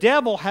 the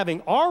devil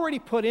having already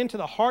put into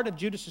the heart of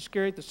Judas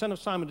Iscariot, the son of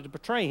Simon, to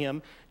betray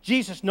him,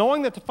 Jesus,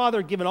 knowing that the Father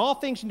had given all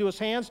things into his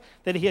hands,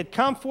 that he had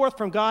come forth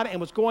from God and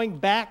was going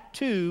back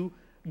to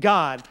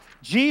God.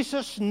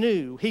 Jesus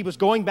knew he was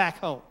going back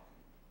home.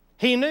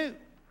 He knew.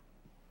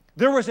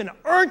 There was an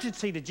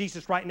urgency to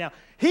Jesus right now.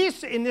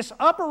 He's in this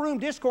upper room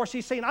discourse,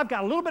 he's saying, I've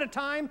got a little bit of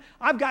time.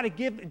 I've got to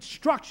give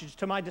instructions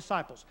to my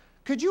disciples.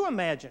 Could you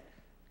imagine?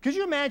 Could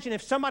you imagine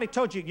if somebody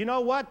told you, you know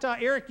what,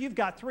 Eric, you've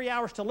got 3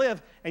 hours to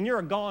live and you're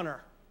a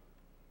goner.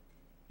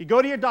 You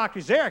go to your doctor,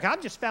 he says, Eric, I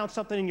just found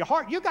something in your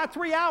heart. You've got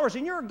 3 hours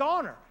and you're a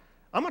goner.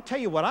 I'm going to tell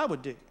you what I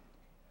would do.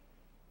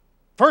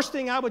 First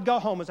thing I would go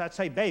home is I'd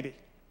say, baby,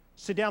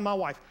 sit down, my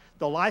wife.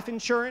 The life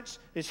insurance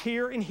is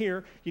here and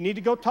here. You need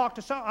to go talk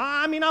to someone.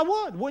 I mean, I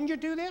would. Wouldn't you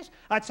do this?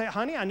 I'd say,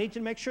 honey, I need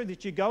you to make sure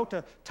that you go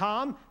to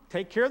Tom,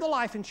 take care of the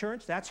life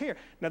insurance. That's here.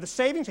 Now, the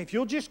savings, if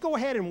you'll just go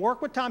ahead and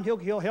work with Tom,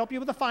 he'll help you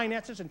with the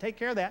finances and take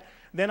care of that.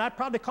 Then I'd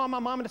probably call my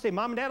mom and say,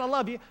 Mom and Dad, I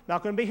love you.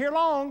 Not going to be here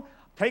long.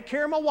 Take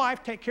care of my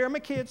wife. Take care of my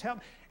kids.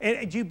 Help.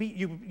 And you'd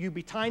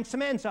be tying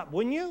some ends up,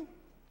 wouldn't you?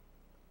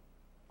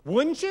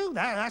 Wouldn't you?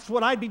 That's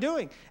what I'd be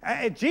doing.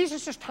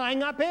 Jesus is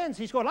tying up ends.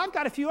 He's going, I've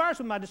got a few hours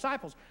with my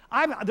disciples.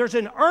 There's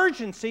an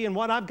urgency in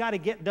what I've got to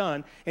get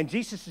done. And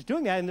Jesus is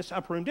doing that in this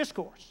upper room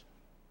discourse.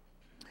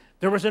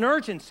 There was an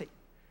urgency.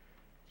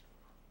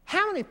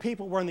 How many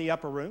people were in the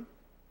upper room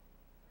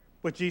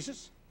with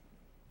Jesus?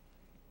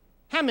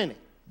 How many?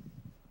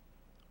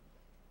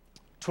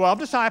 12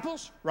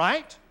 disciples,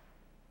 right?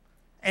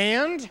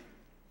 And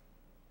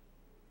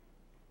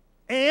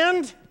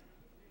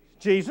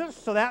Jesus,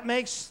 so that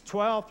makes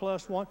 12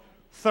 plus 1,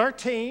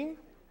 13.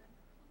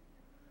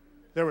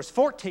 There was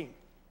 14. There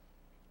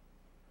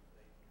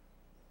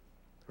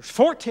was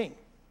 14.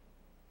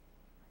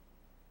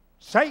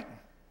 Satan.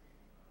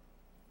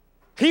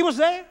 He was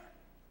there.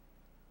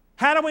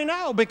 How do we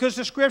know? Because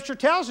the Scripture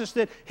tells us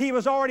that he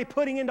was already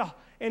putting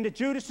into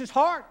Judas's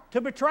heart to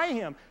betray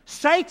him.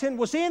 Satan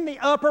was in the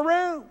upper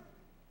room.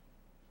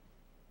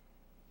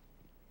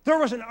 There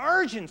was an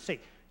urgency.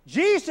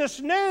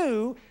 Jesus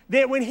knew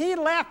that when he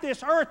left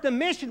this earth, the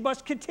mission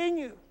must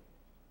continue.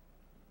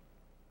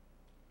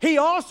 He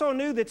also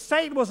knew that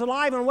Satan was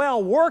alive and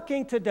well,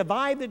 working to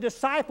divide the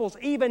disciples.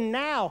 Even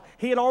now,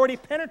 he had already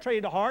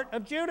penetrated the heart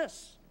of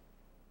Judas.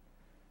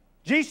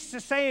 Jesus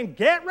is saying,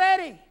 get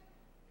ready.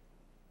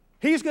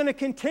 He's going to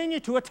continue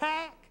to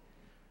attack.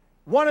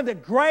 One of the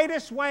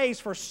greatest ways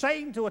for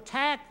Satan to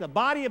attack the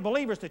body of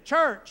believers, the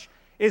church,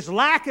 is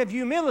lack of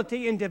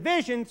humility and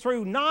division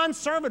through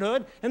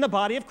non-servanthood in the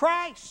body of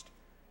Christ.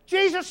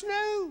 Jesus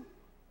knew.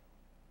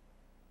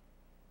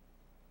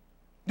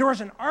 There was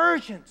an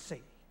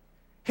urgency.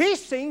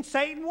 He's seen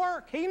Satan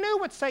work. He knew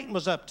what Satan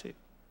was up to.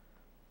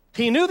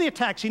 He knew the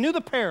attacks. He knew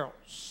the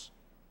perils.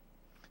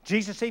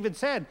 Jesus even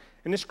said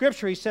in the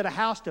Scripture, he said, a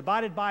house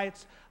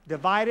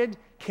divided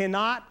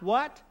cannot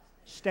what?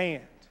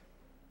 Stand.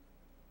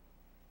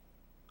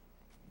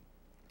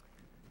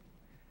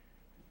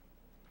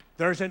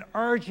 There's an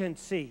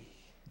urgency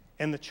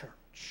in the church.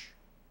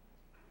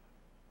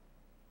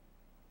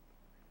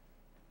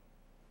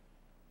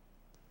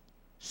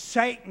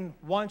 Satan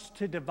wants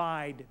to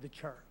divide the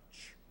church.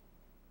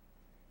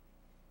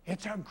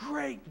 It's a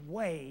great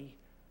way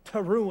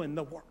to ruin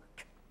the work.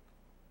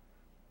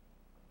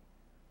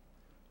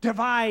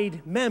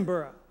 Divide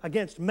member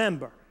against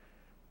member.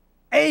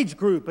 Age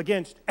group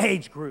against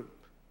age group.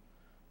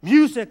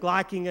 Music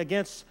liking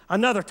against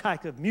another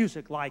type of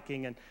music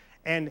liking,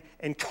 and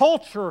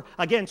culture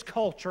against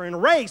culture,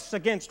 and race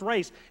against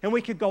race. And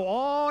we could go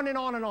on and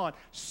on and on.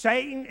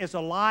 Satan is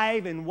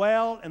alive and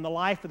well in the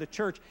life of the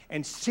church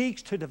and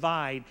seeks to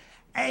divide.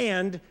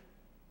 And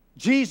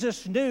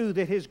Jesus knew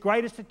that his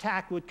greatest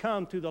attack would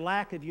come through the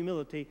lack of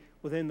humility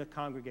within the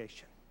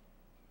congregation.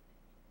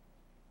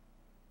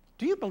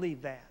 Do you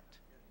believe that?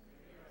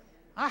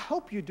 I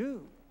hope you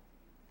do.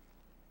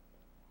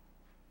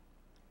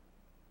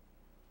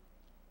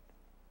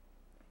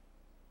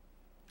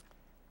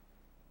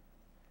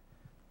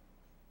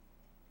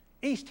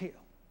 East Hill.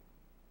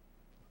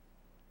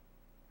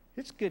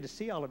 It's good to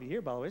see all of you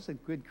here, by the way. It's a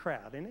good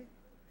crowd, isn't it?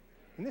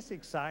 Isn't this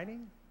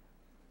exciting?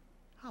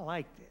 I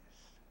like this.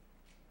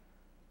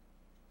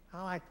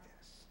 I like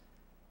this.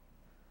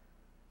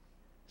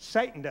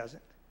 Satan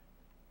doesn't.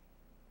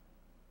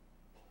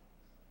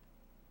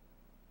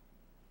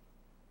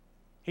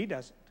 He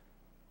doesn't.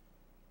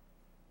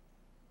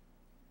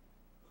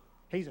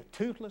 He's a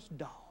toothless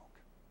dog.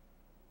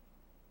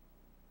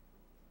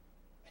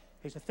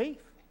 He's a thief.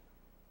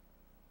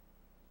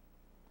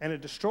 And a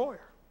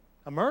destroyer,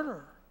 a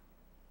murderer.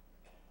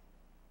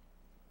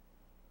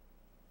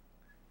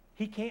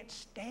 He can't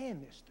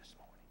stand this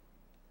morning.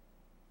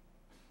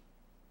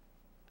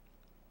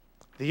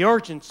 The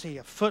urgency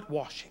of foot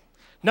washing.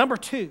 Number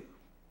 2,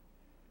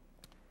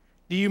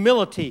 the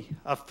humility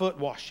of foot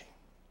washing.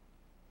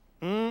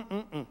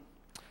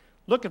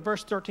 Look at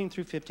verse 13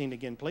 through 15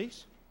 again,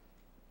 please.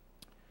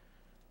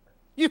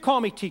 You call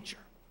me teacher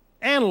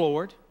and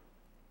Lord,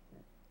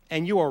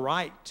 and you are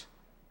right,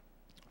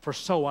 for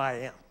so I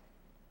am.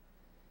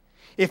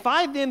 If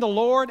I then, the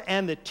Lord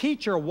and the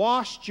teacher,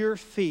 washed your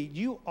feet,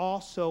 you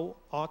also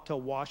ought to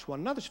wash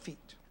one another's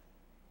feet.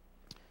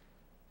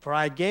 For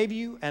I gave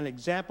you an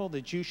example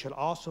that you should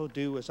also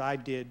do as I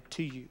did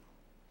to you.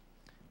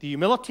 The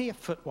humility of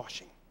foot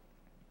washing.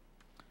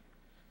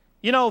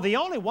 You know, the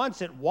only ones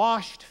that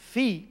washed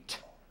feet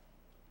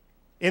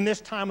in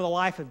this time of the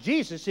life of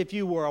Jesus, if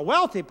you were a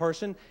wealthy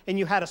person and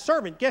you had a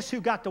servant, guess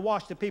who got to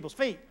wash the people's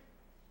feet?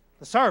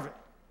 The servant.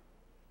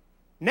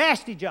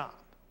 Nasty job.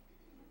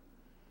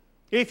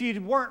 If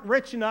you weren't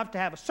rich enough to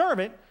have a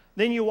servant,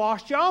 then you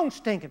washed your own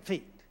stinking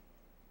feet.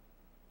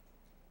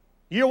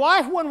 Your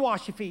wife wouldn't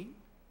wash your feet.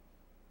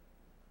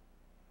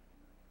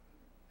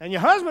 And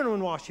your husband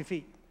wouldn't wash your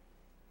feet.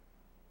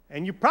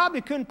 And you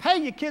probably couldn't pay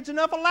your kids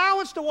enough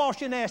allowance to wash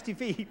your nasty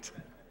feet.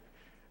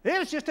 It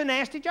was just a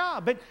nasty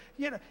job. But,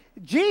 you know,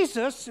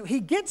 Jesus, he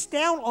gets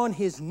down on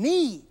his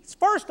knees.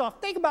 First off,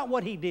 think about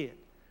what he did.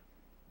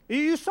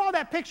 You saw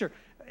that picture.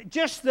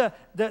 Just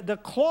the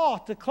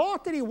cloth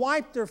that he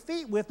wiped their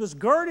feet with was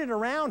girded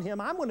around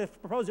him. I'm going to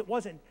propose it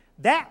wasn't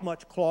that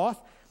much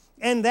cloth.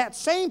 And that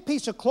same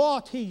piece of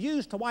cloth he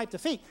used to wipe the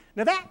feet.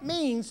 Now that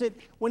means that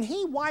when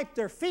he wiped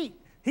their feet,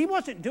 he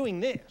wasn't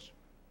doing this.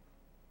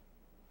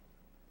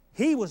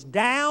 He was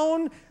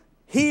down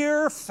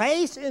here,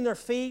 face in their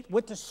feet,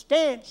 with the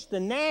stench, the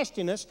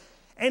nastiness,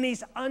 and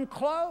he's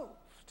unclothed.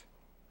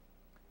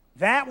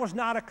 That was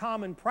not a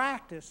common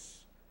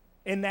practice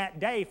in that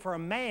day for a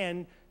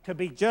man to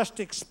be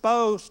just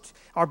exposed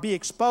or be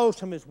exposed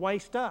from his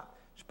waist up,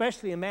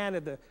 especially a man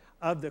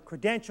of the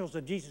credentials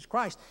of Jesus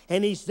Christ.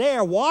 And he's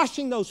there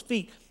washing those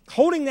feet,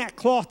 holding that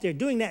cloth there,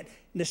 doing that,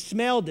 the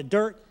smell, the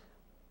dirt,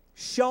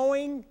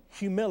 showing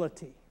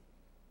humility,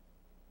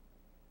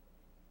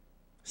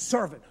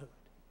 servanthood.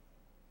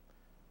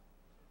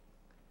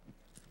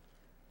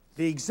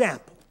 The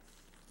example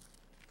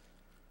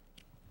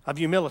of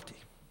humility.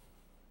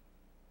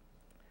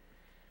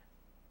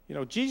 You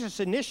know, Jesus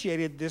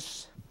initiated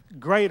this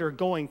greater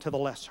going to the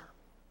lesser.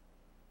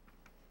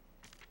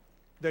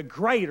 The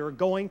greater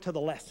going to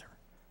the lesser.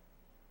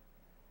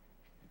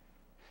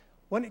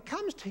 When it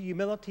comes to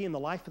humility in the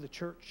life of the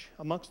church,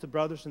 amongst the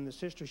brothers and the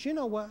sisters, you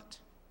know what?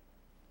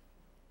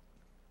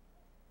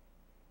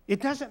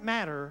 It doesn't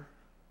matter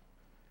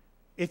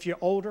if you're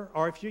older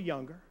or if you're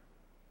younger.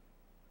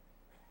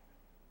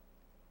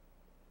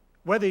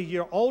 Whether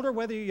you're older,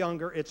 whether you're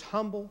younger, it's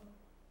humble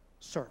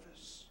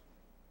service,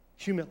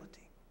 humility.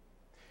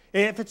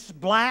 If it's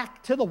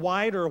black to the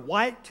white or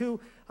white to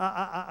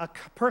a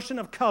person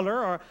of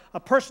color or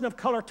a person of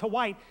color to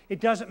white, it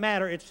doesn't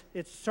matter.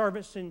 It's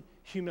service and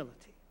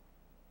humility.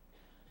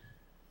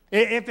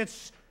 If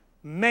it's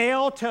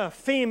male to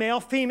female,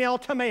 female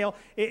to male,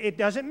 it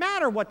doesn't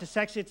matter what the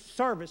sex, it's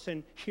service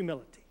and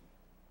humility.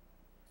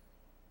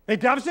 It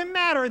doesn't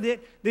matter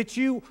that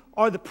you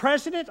are the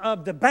president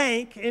of the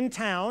bank in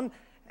town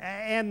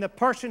and the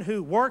person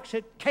who works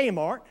at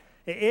Kmart.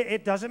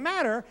 It doesn't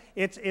matter.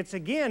 It's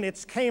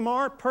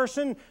Kmart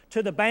person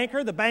to the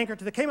banker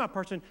to the Kmart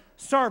person,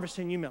 service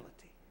and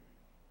humility.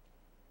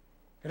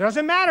 It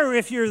doesn't matter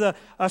if you're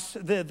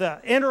the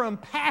interim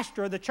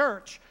pastor of the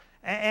church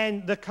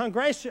and the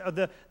congregation,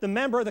 the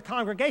member of the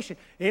congregation.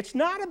 It's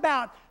not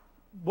about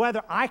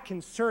whether I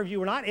can serve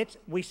you or not.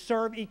 We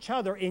serve each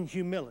other in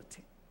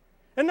humility.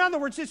 In other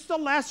words, it's the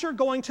lesser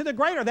going to the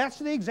greater. That's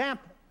the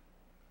example.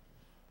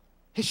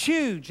 It's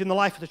huge in the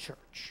life of the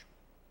church.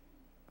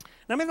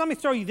 Now, let me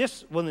throw you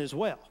this one as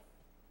well.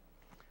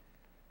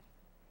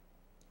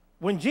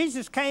 When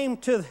Jesus came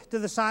to the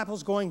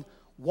disciples going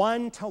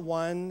one to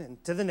one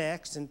and to the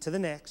next and to the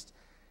next,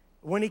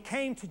 when he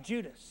came to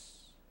Judas,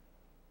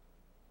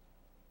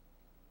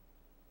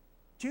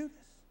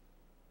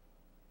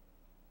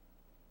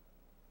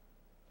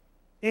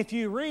 if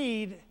you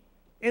read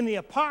in the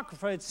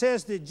Apocrypha, it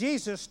says that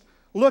Jesus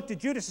looked at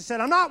Judas and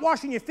said, I'm not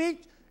washing your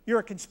feet. You're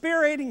a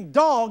conspirating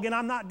dog, and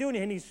I'm not doing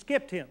it. And he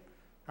skipped him.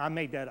 I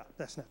made that up.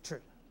 That's not true.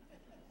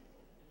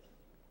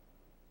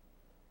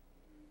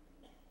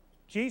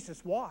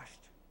 Jesus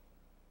washed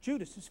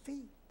Judas's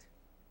feet.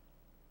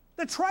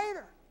 The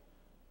traitor.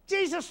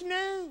 Jesus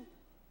knew.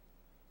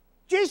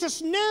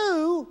 Jesus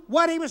knew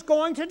what he was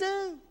going to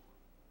do.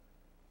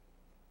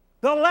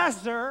 The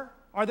lesser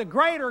or the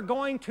greater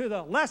going to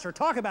the lesser.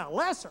 Talk about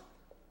lesser.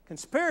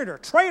 Conspirator,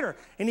 traitor.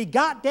 And he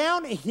got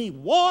down and he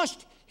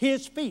washed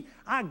his feet.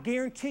 I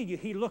guarantee you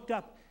he looked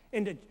up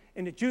into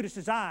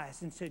Judas's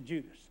eyes and said,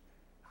 Judas,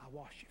 I'll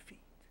wash your feet.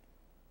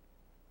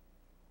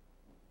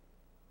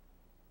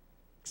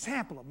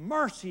 Example of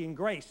mercy and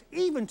grace,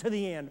 even to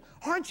the end.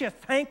 Aren't you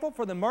thankful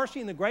for the mercy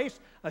and the grace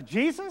of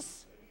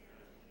Jesus?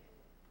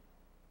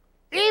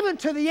 Even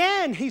to the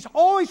end, He's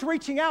always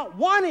reaching out,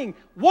 wanting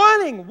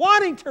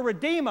to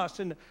redeem us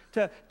and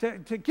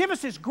to give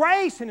us His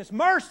grace and His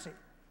mercy.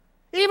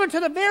 Even to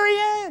the very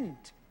end.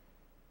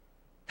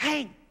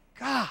 Thank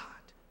God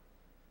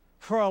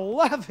for a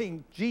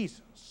loving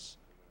Jesus.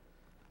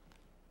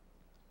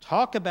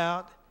 Talk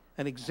about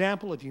an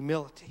example of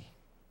humility.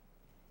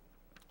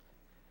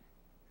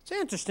 It's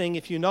interesting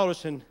if you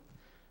notice and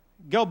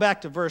go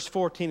back to verse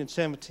 14 and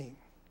 17.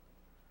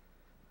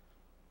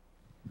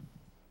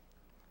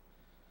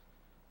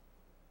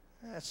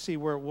 Let's see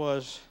where it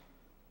was.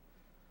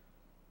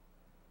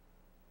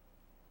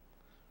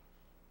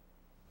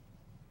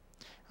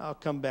 I'll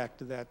come back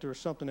to that. There was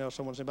something else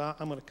I want to say, but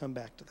I'm going to come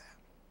back to that.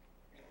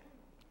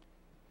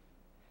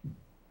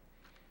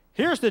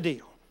 Here's the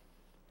deal.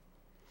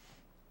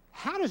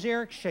 How does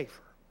Eric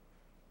Schaefer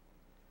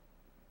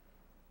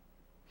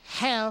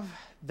have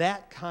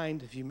that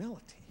kind of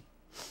humility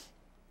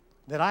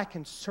that I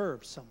can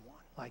serve someone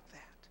like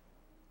that?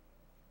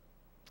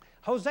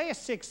 Hosea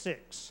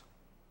 6:6.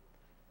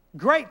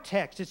 Great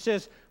text. It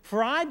says,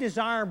 "For I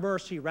desire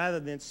mercy rather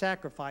than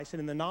sacrifice, and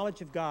in the knowledge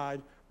of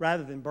God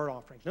rather than burnt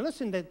offerings." Now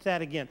listen to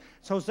that again.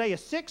 It's Hosea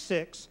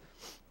 6:6,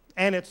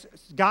 and it's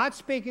God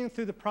speaking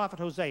through the prophet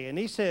Hosea. And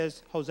he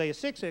says, Hosea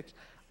 6:6,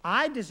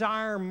 "I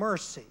desire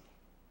mercy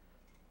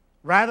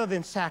rather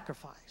than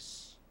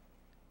sacrifice,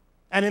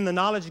 and in the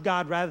knowledge of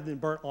God rather than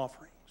burnt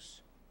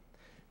offerings."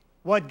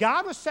 What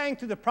God was saying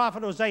to the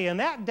prophet Hosea in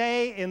that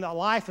day in the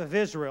life of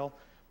Israel,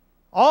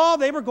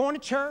 they were going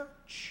to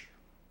church,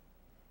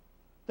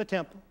 the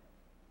temple.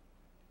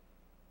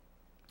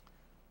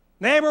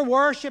 They were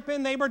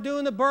worshiping, they were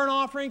doing the burnt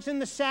offerings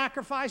and the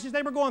sacrifices,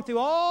 they were going through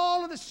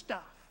all of the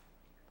stuff.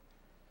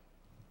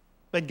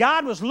 But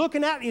God was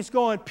looking at it and He's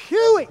going,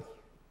 "Pewee!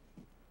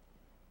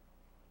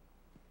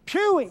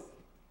 Pewee!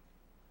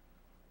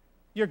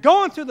 You're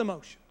going through the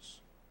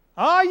motions.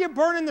 You're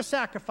burning the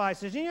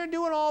sacrifices and you're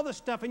doing all this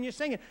stuff and you're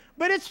singing.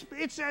 But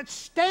it's a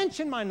stench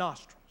in my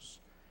nostrils."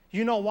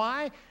 You know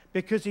why?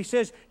 Because He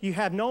says, you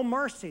have no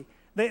mercy.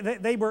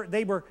 They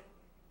were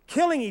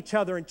killing each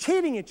other and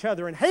cheating each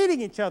other and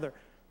hating each other.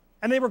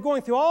 And they were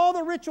going through all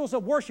the rituals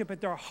of worship,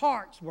 but their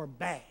hearts were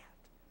bad.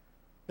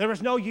 There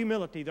was no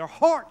humility. Their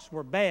hearts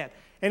were bad.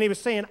 And He was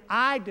saying,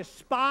 "I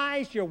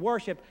despise your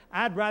worship.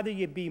 I'd rather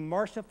you be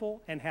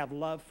merciful and have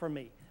love for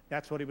me."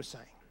 That's what He was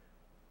saying.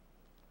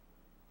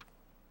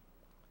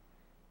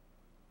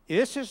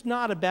 This is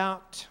not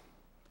about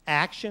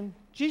action.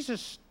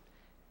 Jesus,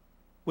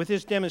 with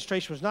His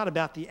demonstration, was not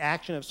about the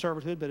action of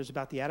servanthood, but it was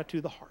about the attitude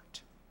of the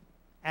heart.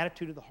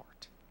 Attitude of the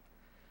heart.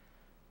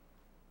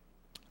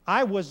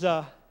 I was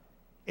at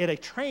a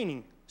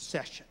training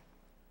session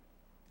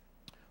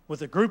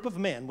with a group of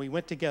men. We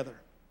went together.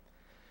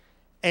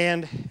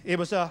 And it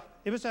was a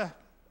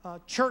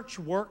church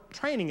work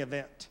training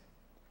event.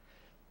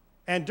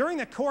 And during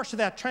the course of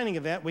that training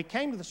event, we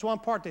came to this one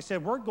part. They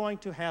said, "We're going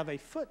to have a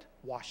foot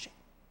washing."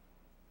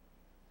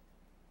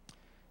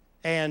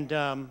 And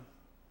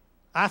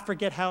I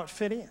forget how it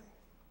fit in.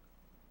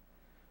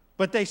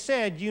 But they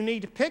said, "You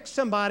need to pick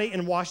somebody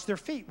and wash their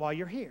feet while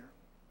you're here.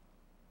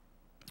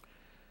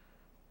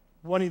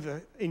 One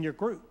in your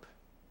group."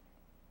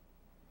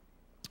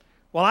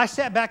 Well, I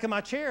sat back in my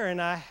chair and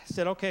I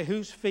said, "Okay,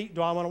 whose feet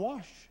do I want to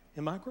wash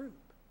in my group?"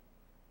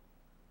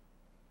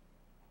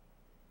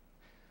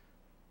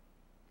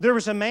 There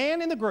was a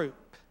man in the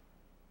group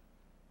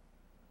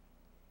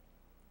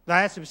that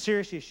I had some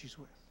serious issues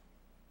with.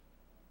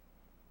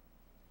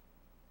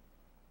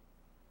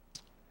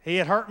 He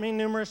had hurt me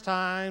numerous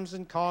times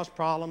and caused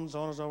problems,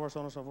 so on and so forth, so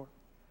on and so forth.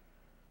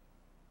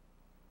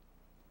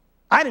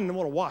 I didn't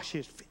want to wash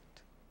his feet.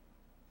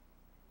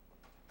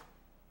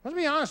 Let's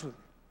be honest with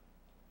you.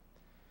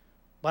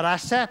 But I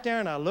sat there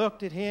and I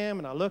looked at him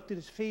and I looked at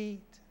his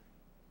feet.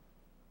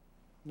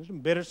 There's some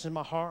bitterness in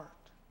my heart.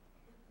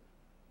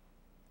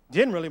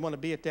 Didn't really want to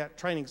be at that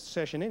training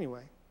session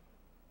anyway.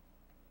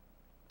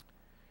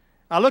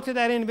 I looked at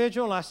that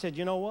individual and I said,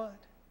 "You know what?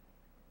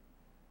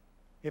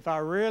 If I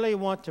really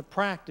want to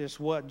practice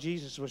what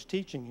Jesus was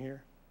teaching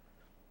here,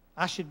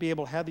 I should be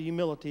able to have the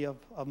humility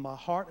of my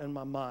heart and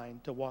my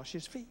mind to wash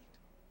his feet."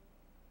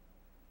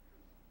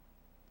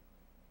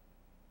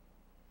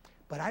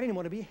 But I didn't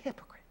want to be a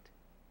hypocrite.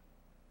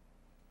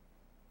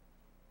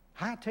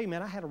 I tell you,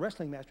 man, I had a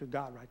wrestling match with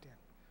God right then.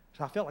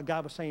 So I felt like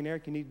God was saying,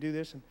 "Eric, you need to do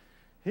this." And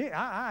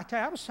I tell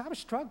you, I was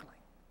struggling.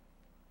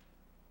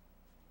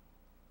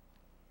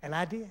 And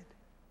I did.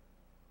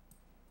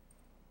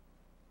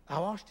 I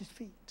washed his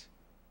feet.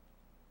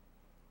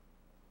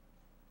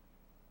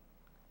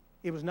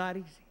 It was not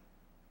easy.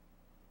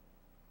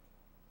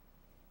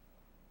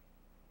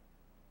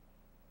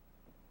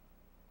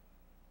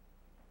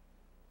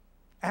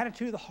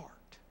 Attitude of the heart.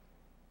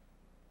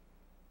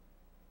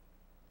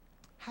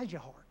 How's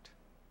your heart?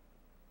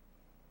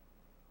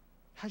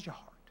 How's your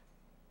heart?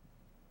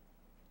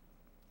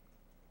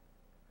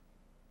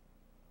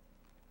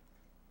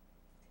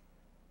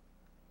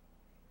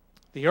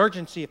 The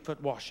urgency of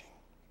foot washing.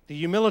 The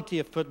humility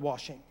of foot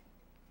washing.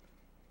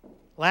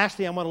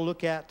 Lastly, I want to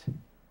look at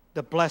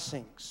the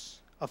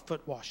blessings of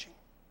foot washing.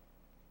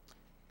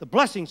 The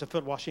blessings of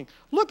foot washing.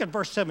 Look at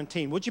verse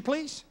 17, would you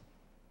please?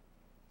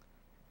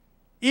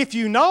 If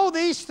you know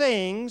these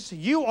things,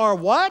 you are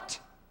what?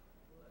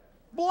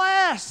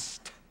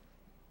 Blessed.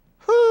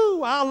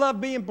 Whoo, I love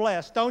being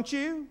blessed, don't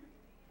you?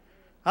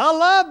 I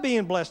love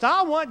being blessed.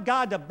 I want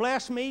God to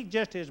bless me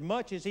just as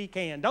much as He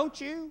can, don't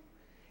you?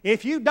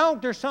 If you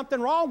don't, there's something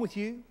wrong with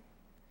you.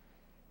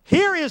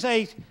 Here is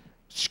a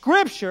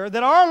scripture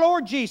that our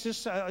Lord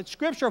Jesus, a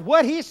scripture of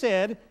what He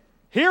said,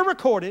 here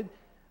recorded,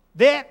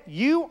 that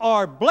you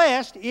are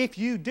blessed if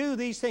you do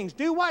these things.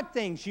 Do what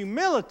things?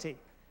 Humility.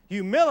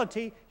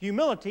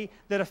 Humility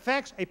that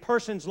affects a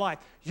person's life.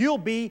 You'll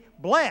be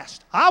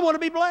blessed. I want to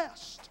be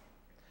blessed.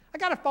 I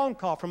got a phone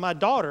call from my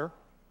daughter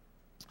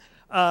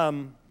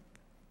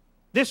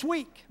this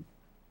week.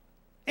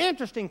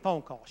 Interesting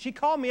phone call. She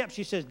called me up.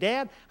 She says,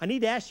 Dad, I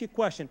need to ask you a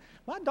question.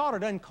 My daughter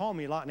doesn't call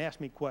me a lot and ask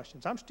me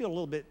questions. I'm still a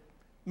little bit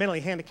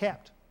mentally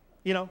handicapped,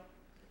 you know.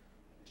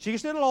 She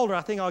gets a little older,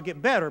 I think I'll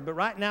get better, but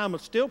right now I'm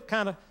still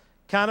kind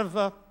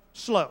of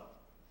slow.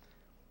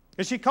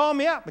 And she called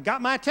me up and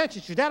got my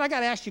attention. She said, Dad, I got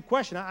to ask you a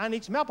question. I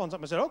need some help on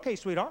something. I said, okay,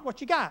 sweetheart, what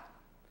you got?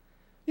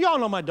 You all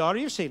know my daughter.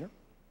 You've seen her.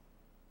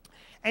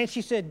 And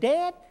she said,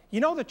 Dad, you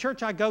know the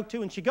church I go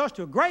to? And she goes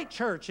to a great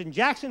church in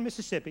Jackson,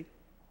 Mississippi.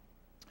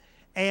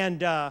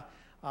 And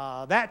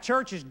that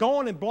church is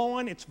going and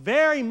blowing. It's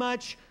very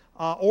much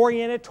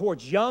oriented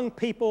towards young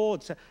people.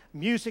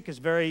 Music is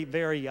very,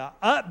 very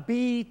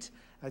upbeat.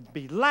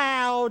 Be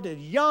loud, a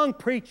young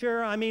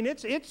preacher. I mean,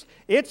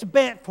 it's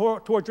bent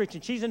towards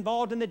reaching. She's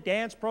involved in the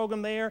dance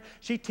program there.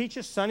 She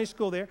teaches Sunday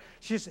school there.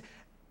 She says,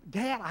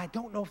 Dad, I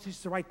don't know if this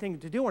is the right thing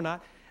to do or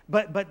not,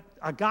 but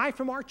a guy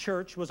from our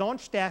church was on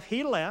staff.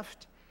 He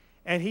left,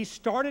 and he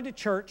started a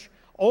church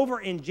over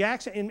in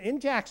Jackson, in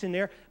Jackson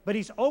there, but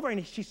he's over,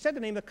 and she said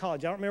the name of the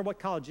college. I don't remember what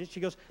college it is. She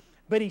goes,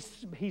 but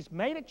he's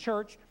made a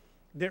church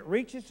that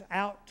reaches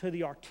out to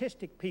the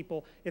artistic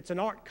people. It's an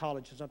art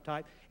college of some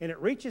type, and it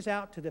reaches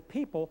out to the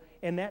people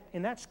in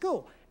that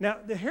school. Now,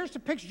 here's the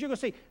pictures you're going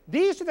to see.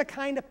 These are the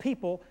kind of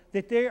people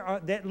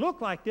that look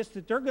like this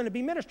that they're going to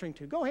be ministering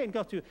to. Go ahead and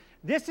go through.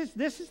 This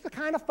is the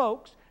kind of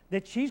folks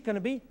that she's going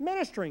to be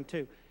ministering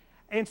to.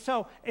 And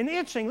so, and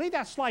interesting, leave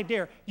that slide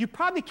there. You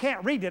probably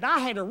can't read it. I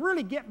had to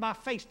really get my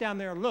face down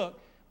there and look,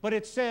 but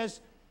it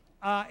says,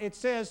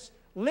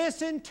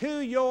 listen to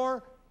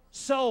your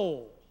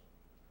soul.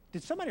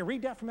 Did somebody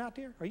read that from out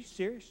there? Are you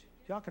serious?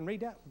 Y'all can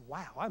read that?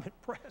 Wow, I'm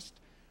impressed.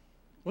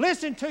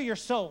 Listen to your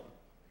soul.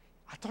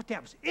 I thought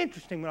that was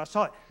interesting when I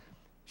saw it.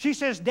 She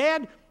says,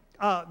 Dad,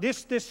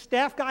 this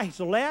staff guy, he's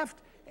left,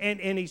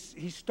 and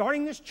he's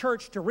starting this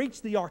church to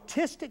reach the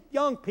artistic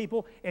young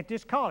people at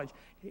this college.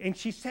 And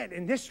she said,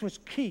 and this was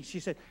key,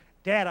 she said,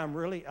 Dad,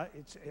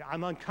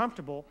 I'm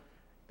uncomfortable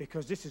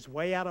because this is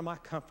way out of my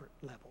comfort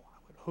level.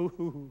 I went,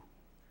 hoo.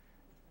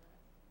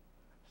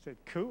 I said,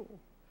 cool.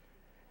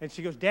 And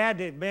she goes,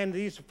 Dad, man,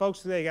 these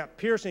folks, they got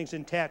piercings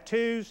and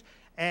tattoos,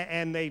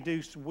 and they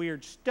do some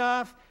weird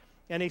stuff.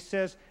 And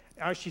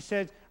she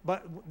said,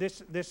 but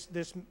this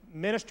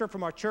minister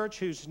from our church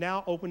who's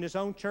now opened his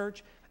own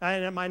church,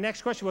 and my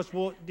next question was,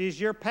 well, is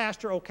your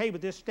pastor okay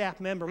with this staff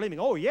member leaving?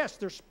 Oh, yes,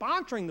 they're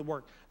sponsoring the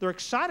work. They're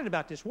excited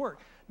about this work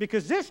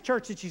because this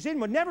church that she's in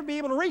would never be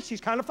able to reach these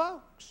kind of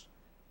folks.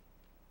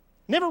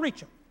 Never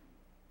reach them.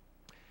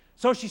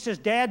 So she says,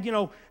 Dad, you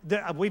know,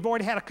 we've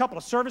already had a couple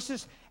of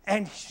services.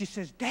 And she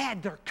says,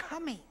 Dad, they're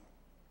coming.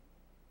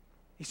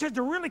 He says,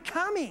 they're really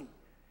coming.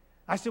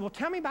 I said, well,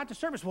 tell me about the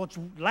service. Well, it's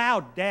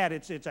loud, Dad.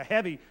 It's a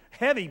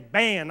heavy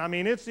band. I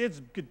mean, it's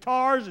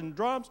guitars and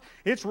drums.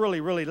 It's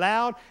really, really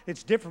loud.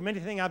 It's different from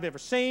anything I've ever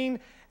seen.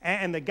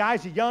 And the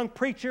guy's a young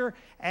preacher.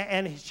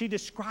 And she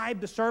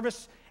described the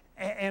service.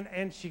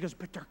 And she goes,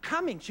 but they're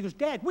coming. She goes,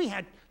 Dad,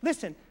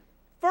 listen,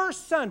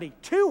 first Sunday,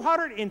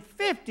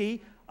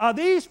 250 of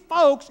these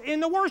folks in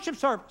the worship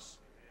service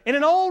in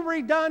an old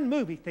redone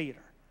movie theater.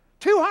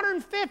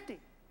 250.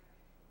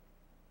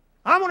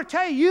 I want to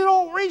tell you, you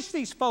don't reach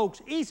these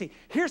folks easy.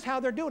 Here's how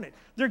they're doing it.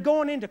 They're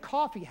going into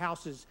coffee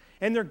houses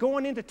and they're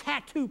going into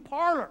tattoo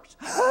parlors.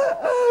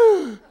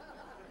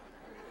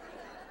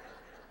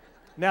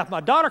 Now, if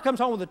my daughter comes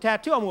home with a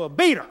tattoo, I'm going to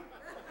beat her.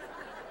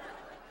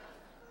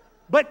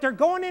 But they're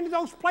going into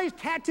those places,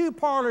 tattoo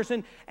parlors,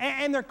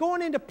 and they're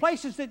going into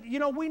places that, you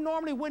know, we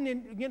normally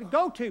wouldn't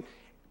go to.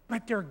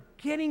 But they're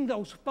getting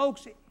those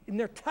folks and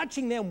they're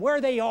touching them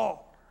where they are.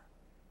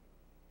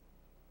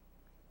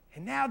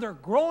 And now they're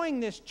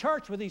growing this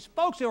church with these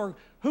folks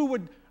who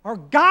are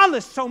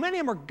godless. So many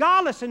of them are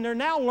godless, and they're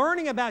now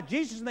learning about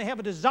Jesus, and they have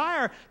a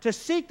desire to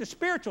seek the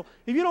spiritual.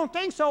 If you don't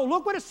think so,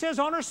 look what it says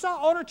on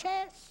her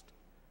chest.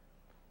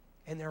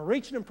 And they're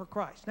reaching them for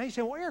Christ. Now you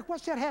say, well, Eric,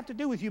 what's that have to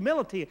do with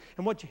humility?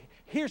 And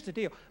here's the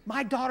deal.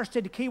 My daughter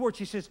said the key word.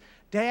 She says,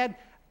 Dad,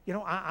 you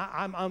know,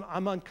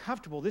 I'm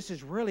uncomfortable. This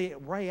is really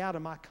way out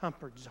of my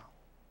comfort zone.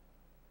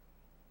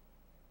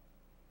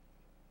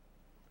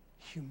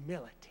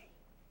 Humility.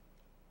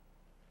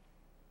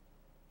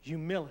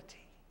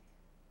 Humility.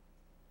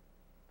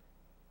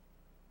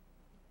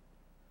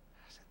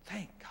 I said,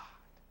 thank God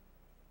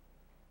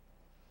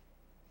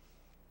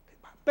that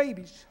my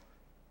babies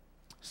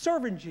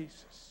Serving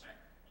Jesus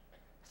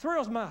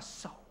thrills my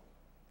soul.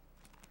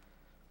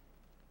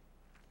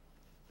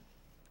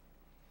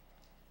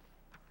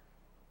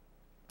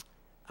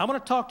 I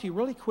want to talk to you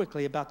really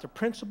quickly about the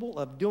principle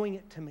of doing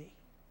it to me.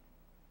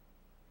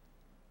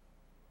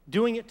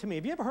 Doing it to me.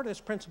 Have you ever heard of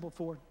this principle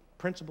before?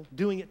 Principle,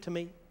 doing it to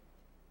me.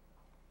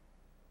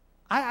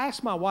 I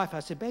asked my wife, I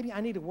said, baby, I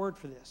need a word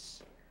for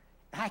this.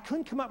 And I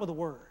couldn't come up with a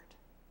word.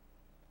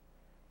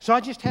 So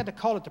I just had to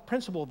call it the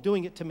principle of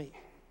doing it to me.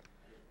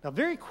 Now,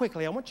 very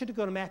quickly, I want you to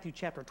go to Matthew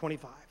chapter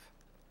 25.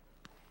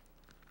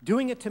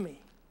 Doing it to me.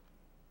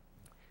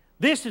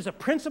 This is a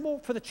principle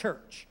for the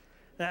church.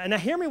 Now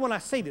hear me when I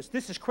say this.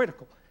 This is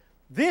critical.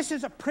 This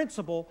is a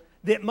principle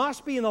that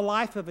must be in the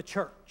life of a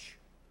church.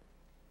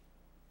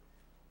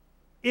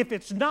 If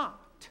it's not,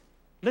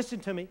 listen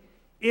to me,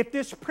 if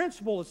this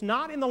principle is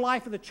not in the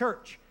life of the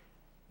church,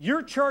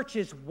 your church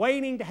is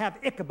waiting to have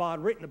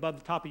Ichabod written above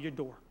the top of your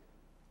door.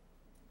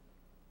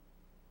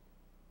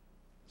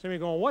 Some of you are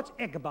going, what's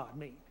Ichabod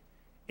mean?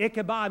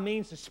 Ichabod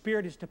means the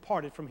spirit is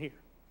departed from here.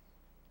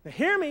 Now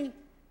hear me.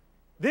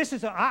 This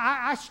is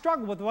I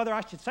struggle with whether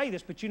I should say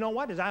this, but you know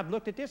what? As I've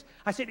looked at this,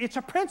 I said, it's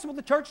a principle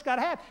the church's got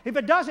to have. If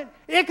it doesn't,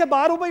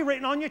 Ichabod will be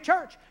written on your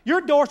church.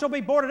 Your doors will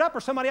be boarded up or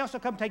somebody else will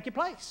come take your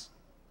place.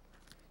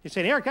 You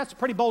say, Eric, that's a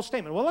pretty bold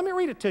statement. Well, let me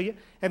read it to you,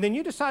 and then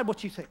you decide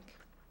what you think.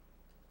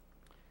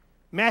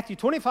 Matthew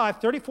 25,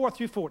 34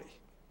 through 40.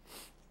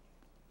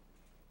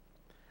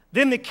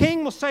 Then the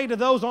king will say to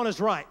those on his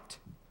right,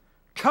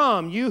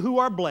 come, you who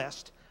are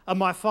blessed of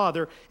my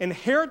Father,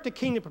 inherit the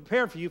kingdom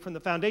prepared for you from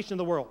the foundation of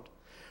the world.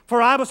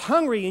 For I was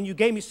hungry, and you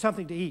gave me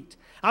something to eat.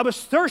 I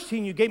was thirsty,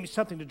 and you gave me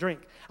something to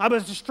drink. I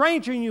was a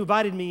stranger, and you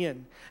invited me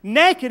in.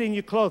 Naked, and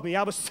you clothed me.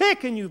 I was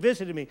sick, and you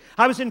visited me.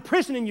 I was in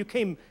prison, and you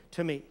came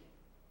to me.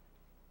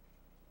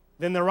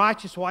 Then the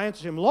righteous will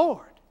answer him,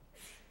 Lord,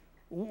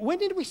 when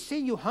did we see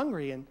you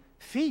hungry and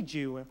feed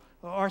you,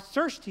 or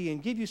thirsty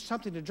and give you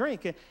something to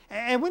drink?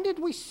 And when did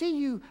we see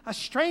you a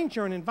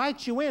stranger and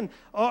invite you in,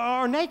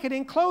 or naked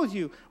and clothe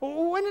you?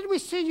 Or when did we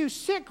see you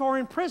sick or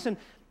in prison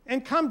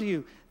and come to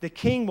you? The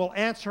king will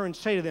answer and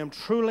say to them,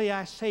 truly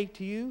I say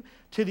to you,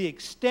 to the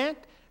extent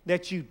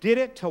that you did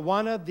it to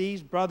one of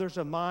these brothers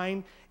of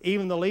mine,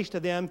 even the least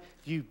of them,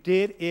 you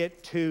did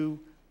it to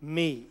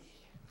me.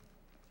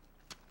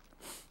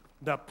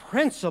 The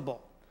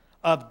principle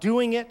of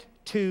doing it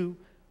to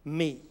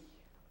me.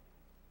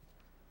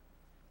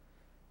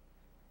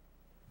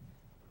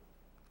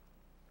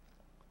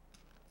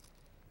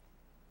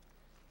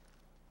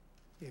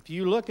 If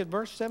you look at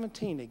verse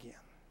 17 again,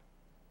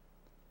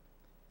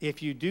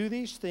 if you do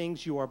these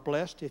things, you are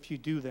blessed if you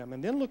do them.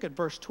 And then look at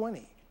verse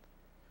 20.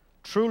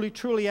 Truly,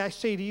 truly, I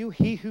say to you,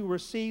 he who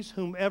receives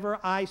whomever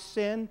I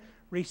send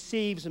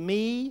receives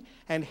me,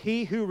 and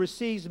he who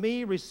receives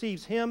me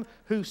receives him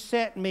who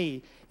sent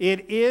me.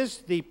 It is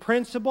the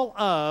principle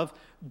of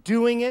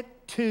doing it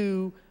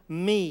to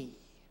me.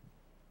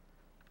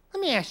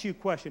 Let me ask you a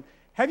question.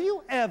 Have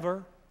you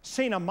ever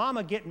seen a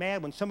mama get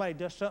mad when somebody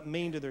does something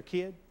mean to their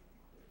kid?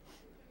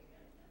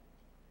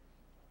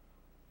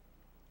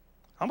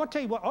 I'm going to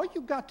tell you what, all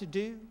you've got to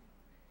do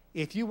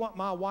if you want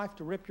my wife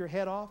to rip your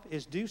head off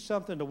is do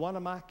something to one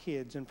of my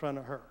kids in front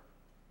of her.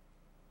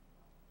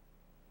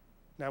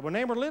 Now, when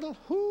they were little,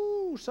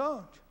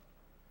 son,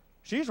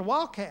 she's a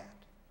wildcat.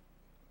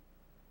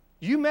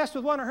 You mess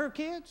with one of her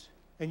kids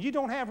and you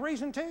don't have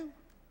reason to,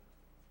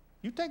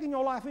 you're taking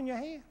your life in your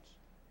hands.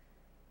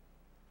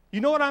 You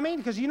know what I mean?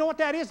 Because you know what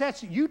that is?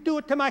 That's you do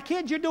it to my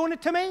kids, you're doing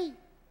it to me.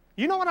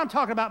 You know what I'm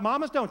talking about,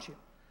 mamas, don't you?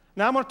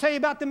 Now, I'm going to tell you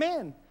about the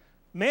men.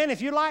 Men,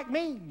 if you like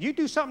me, you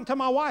do something to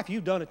my wife,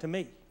 you've done it to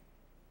me.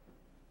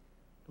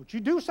 Don't you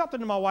do something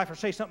to my wife or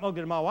say something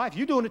ugly to my wife,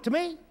 you're doing it to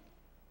me.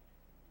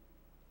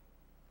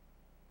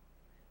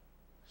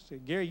 Say,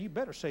 Gary, you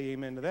better say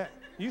amen to that.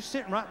 You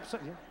sitting right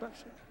beside you.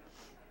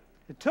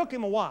 It took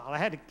him a while. I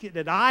had to get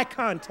that eye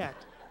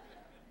contact.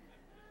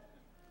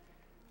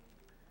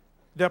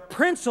 The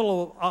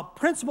principle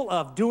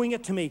of doing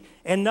it to me.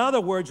 In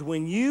other words,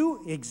 when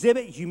you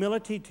exhibit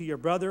humility to your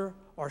brother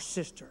or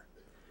sister,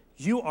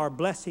 you are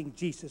blessing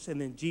Jesus,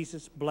 and then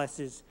Jesus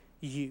blesses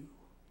you.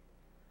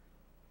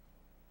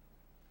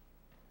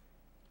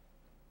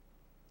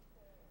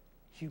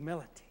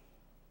 Humility.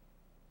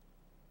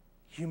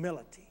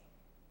 Humility.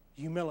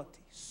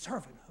 Humility.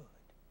 Servanthood.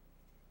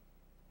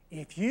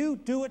 If you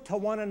do it to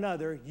one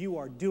another, you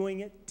are doing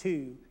it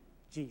to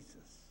Jesus.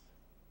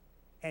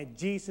 And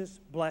Jesus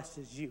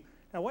blesses you.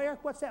 Now,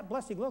 Eric, what's that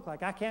blessing look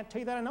like? I can't tell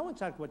you that. I know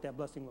exactly what that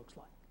blessing looks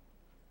like.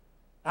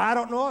 I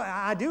don't know.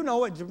 I do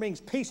know it brings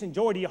peace and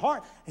joy to your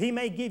heart. He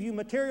may give you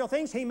material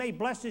things. He may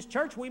bless His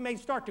church. We may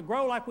start to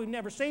grow like we've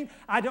never seen.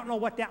 I don't know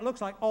what that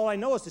looks like. All I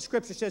know is the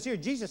Scripture says here,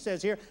 Jesus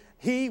says here,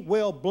 He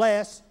will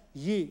bless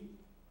you.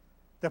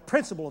 The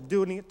principle of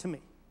doing it to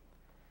me.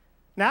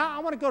 Now, I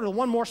want to go to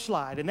one more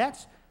slide, and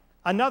that's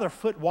another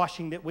foot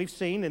washing that we've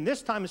seen. And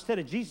this time, instead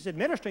of Jesus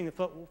administering the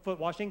foot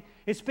washing,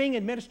 it's being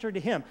administered to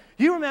Him.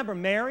 You remember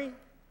Mary,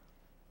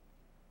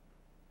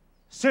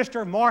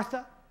 sister of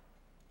Martha,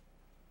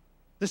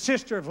 the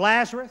sister of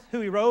Lazarus, who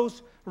He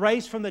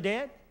raised from the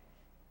dead?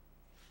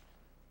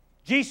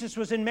 Jesus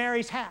was in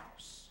Mary's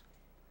house,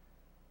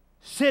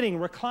 sitting,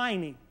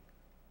 reclining.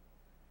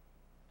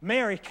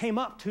 Mary came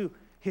up to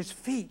his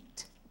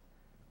feet,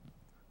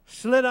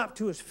 slid up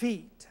to his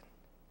feet,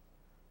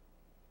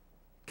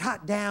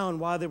 got down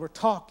while they were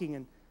talking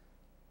and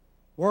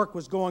work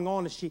was going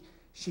on. And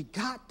she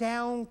got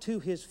down to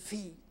his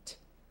feet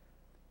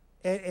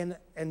and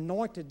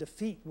anointed the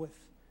feet with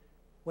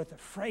a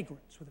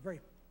fragrance, with a very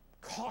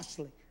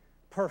costly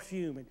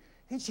perfume. And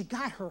then she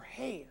got her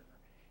hair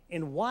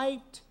and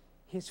wiped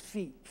his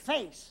feet,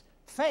 face,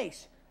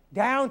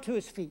 down to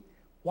his feet,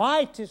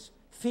 wiped his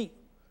feet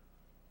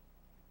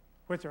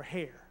with her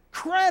hair.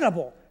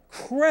 Incredible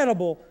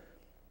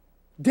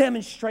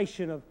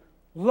demonstration of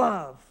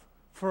love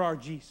for our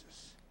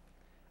Jesus.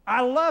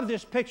 I love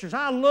this pictures.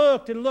 I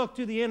looked and looked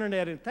through the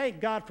internet, and thank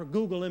God for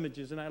Google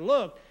Images. And I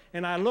looked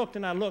and I looked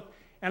and I looked,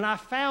 and I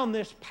found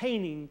this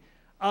painting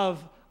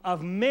of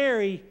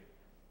Mary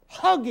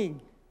hugging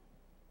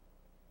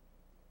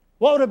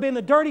what would have been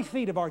the dirty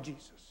feet of our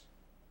Jesus.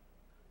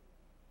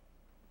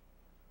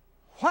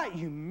 What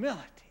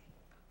humility.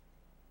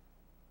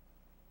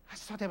 I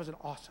just thought that was an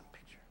awesome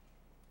picture.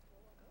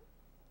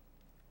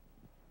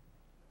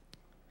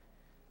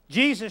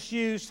 Jesus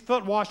used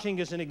foot washing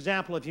as an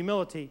example of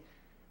humility.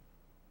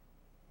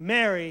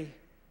 Mary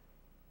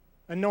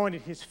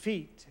anointed his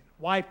feet,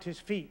 wiped his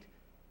feet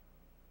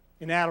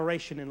in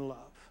adoration and love.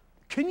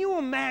 Can you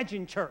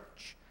imagine,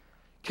 church?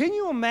 Can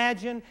you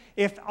imagine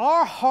if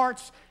our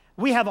hearts,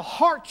 we have a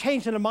heart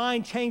change and a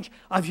mind change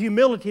of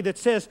humility that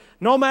says,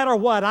 no matter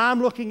what,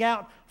 I'm looking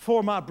out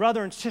for my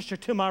brother and sister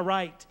to my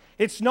right.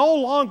 It's no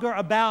longer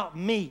about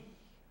me,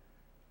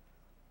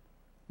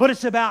 but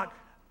it's about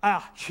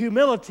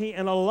humility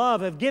and a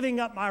love of giving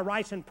up my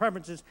rights and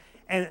preferences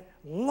and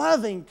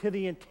loving to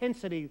the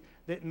intensity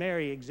that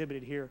Mary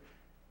exhibited here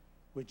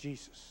with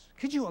Jesus.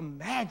 Could you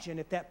imagine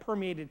if that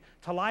permeated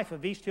to life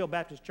of East Hill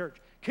Baptist Church?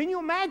 Can you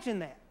imagine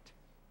that?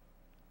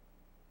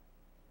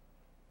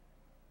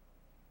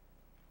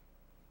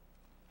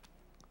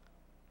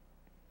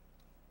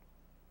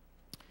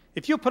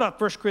 If you'll put up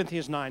 1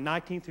 Corinthians 9,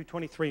 19 through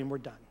 23, and we're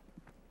done.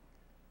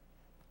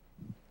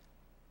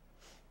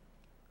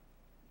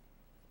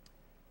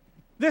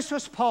 This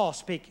was Paul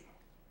speaking.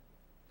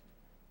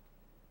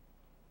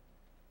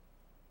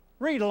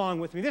 Read along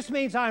with me. This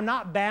means I am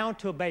not bound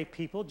to obey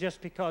people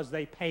just because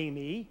they pay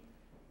me.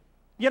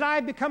 Yet I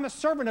have become a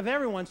servant of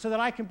everyone so that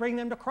I can bring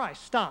them to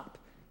Christ. Stop.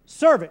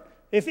 Servant.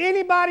 If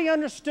anybody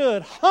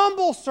understood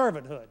humble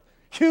servanthood,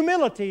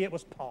 humility, it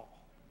was Paul.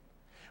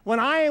 When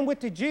I am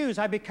with the Jews,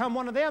 I become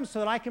one of them so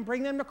that I can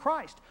bring them to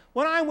Christ.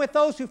 When I'm with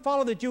those who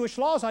follow the Jewish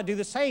laws, I do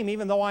the same,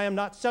 even though I am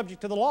not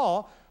subject to the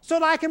law, so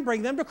that I can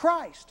bring them to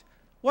Christ.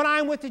 When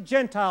I'm with the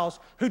Gentiles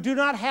who do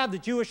not have the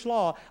Jewish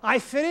law, I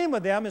fit in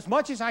with them as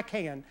much as I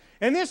can.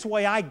 In this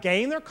way, I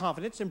gain their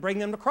confidence and bring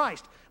them to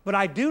Christ. But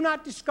I do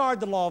not discard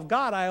the law of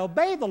God. I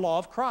obey the law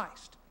of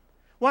Christ.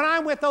 When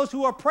I'm with those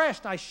who are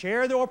oppressed, I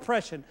share their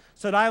oppression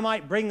so that I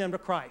might bring them to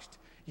Christ.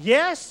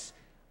 Yes,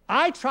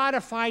 I try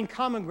to find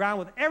common ground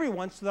with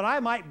everyone so that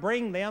I might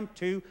bring them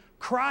to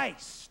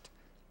Christ.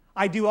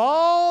 I do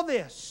all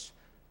this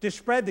to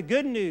spread the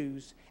good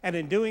news, and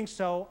in doing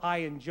so, I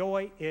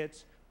enjoy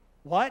its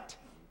what?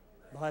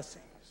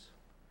 Blessings.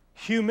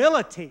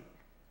 Humility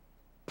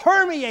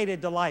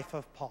permeated the life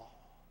of Paul.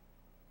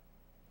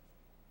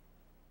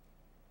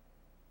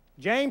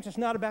 James, it's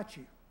not about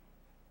you.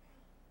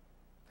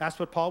 That's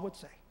what Paul would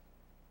say.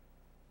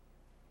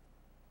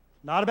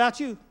 Not about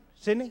you,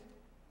 Sydney.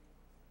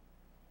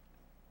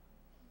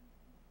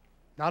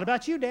 Not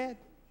about you, Dad.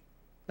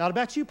 Not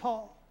about you,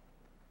 Paul.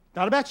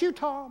 Not about you,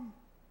 Tom.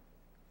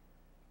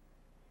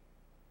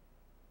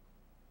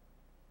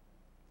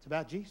 It's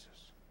about Jesus.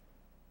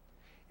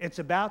 It's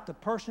about the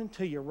person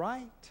to your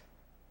right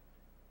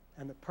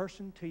and the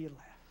person to your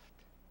left.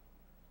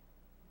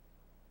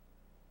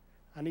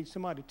 I need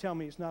somebody to tell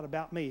me it's not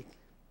about me.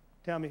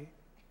 Tell me,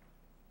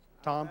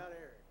 Tom.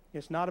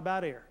 It's not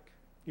about Eric.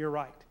 You're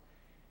right.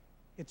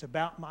 It's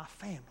about my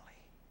family.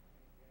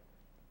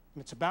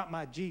 And it's about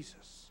my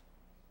Jesus.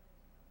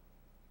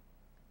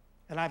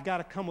 And I've got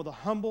to come with a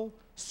humble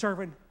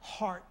servant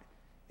heart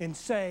and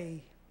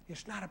say,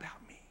 it's not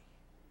about me.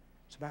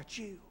 It's about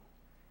you.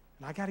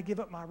 And I got to give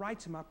up my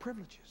rights and my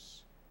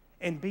privileges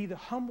and be the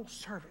humble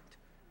servant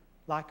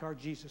like our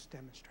Jesus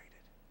demonstrated.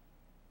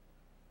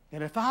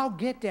 And if I'll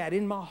get that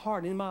in my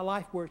heart, in my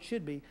life where it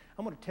should be,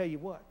 I'm going to tell you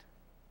what.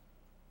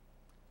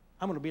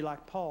 I'm going to be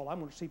like Paul. I'm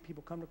going to see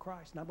people come to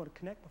Christ, and I'm going to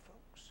connect with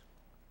folks.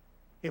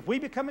 If we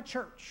become a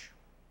church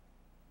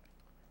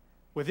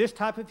with this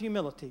type of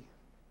humility,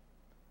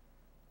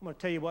 I'm going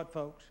to tell you what,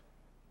 folks.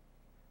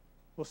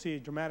 We'll see a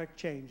dramatic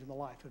change in the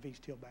life of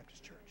East Hill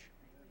Baptist Church.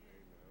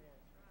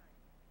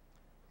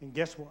 And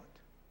guess what?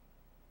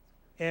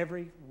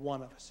 Every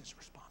one of us is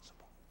responsible.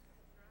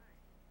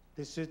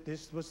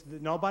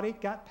 Nobody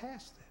got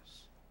past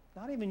this.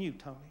 Not even you,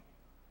 Tony.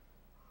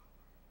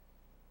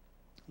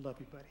 Love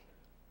you,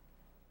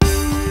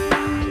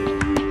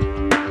 buddy.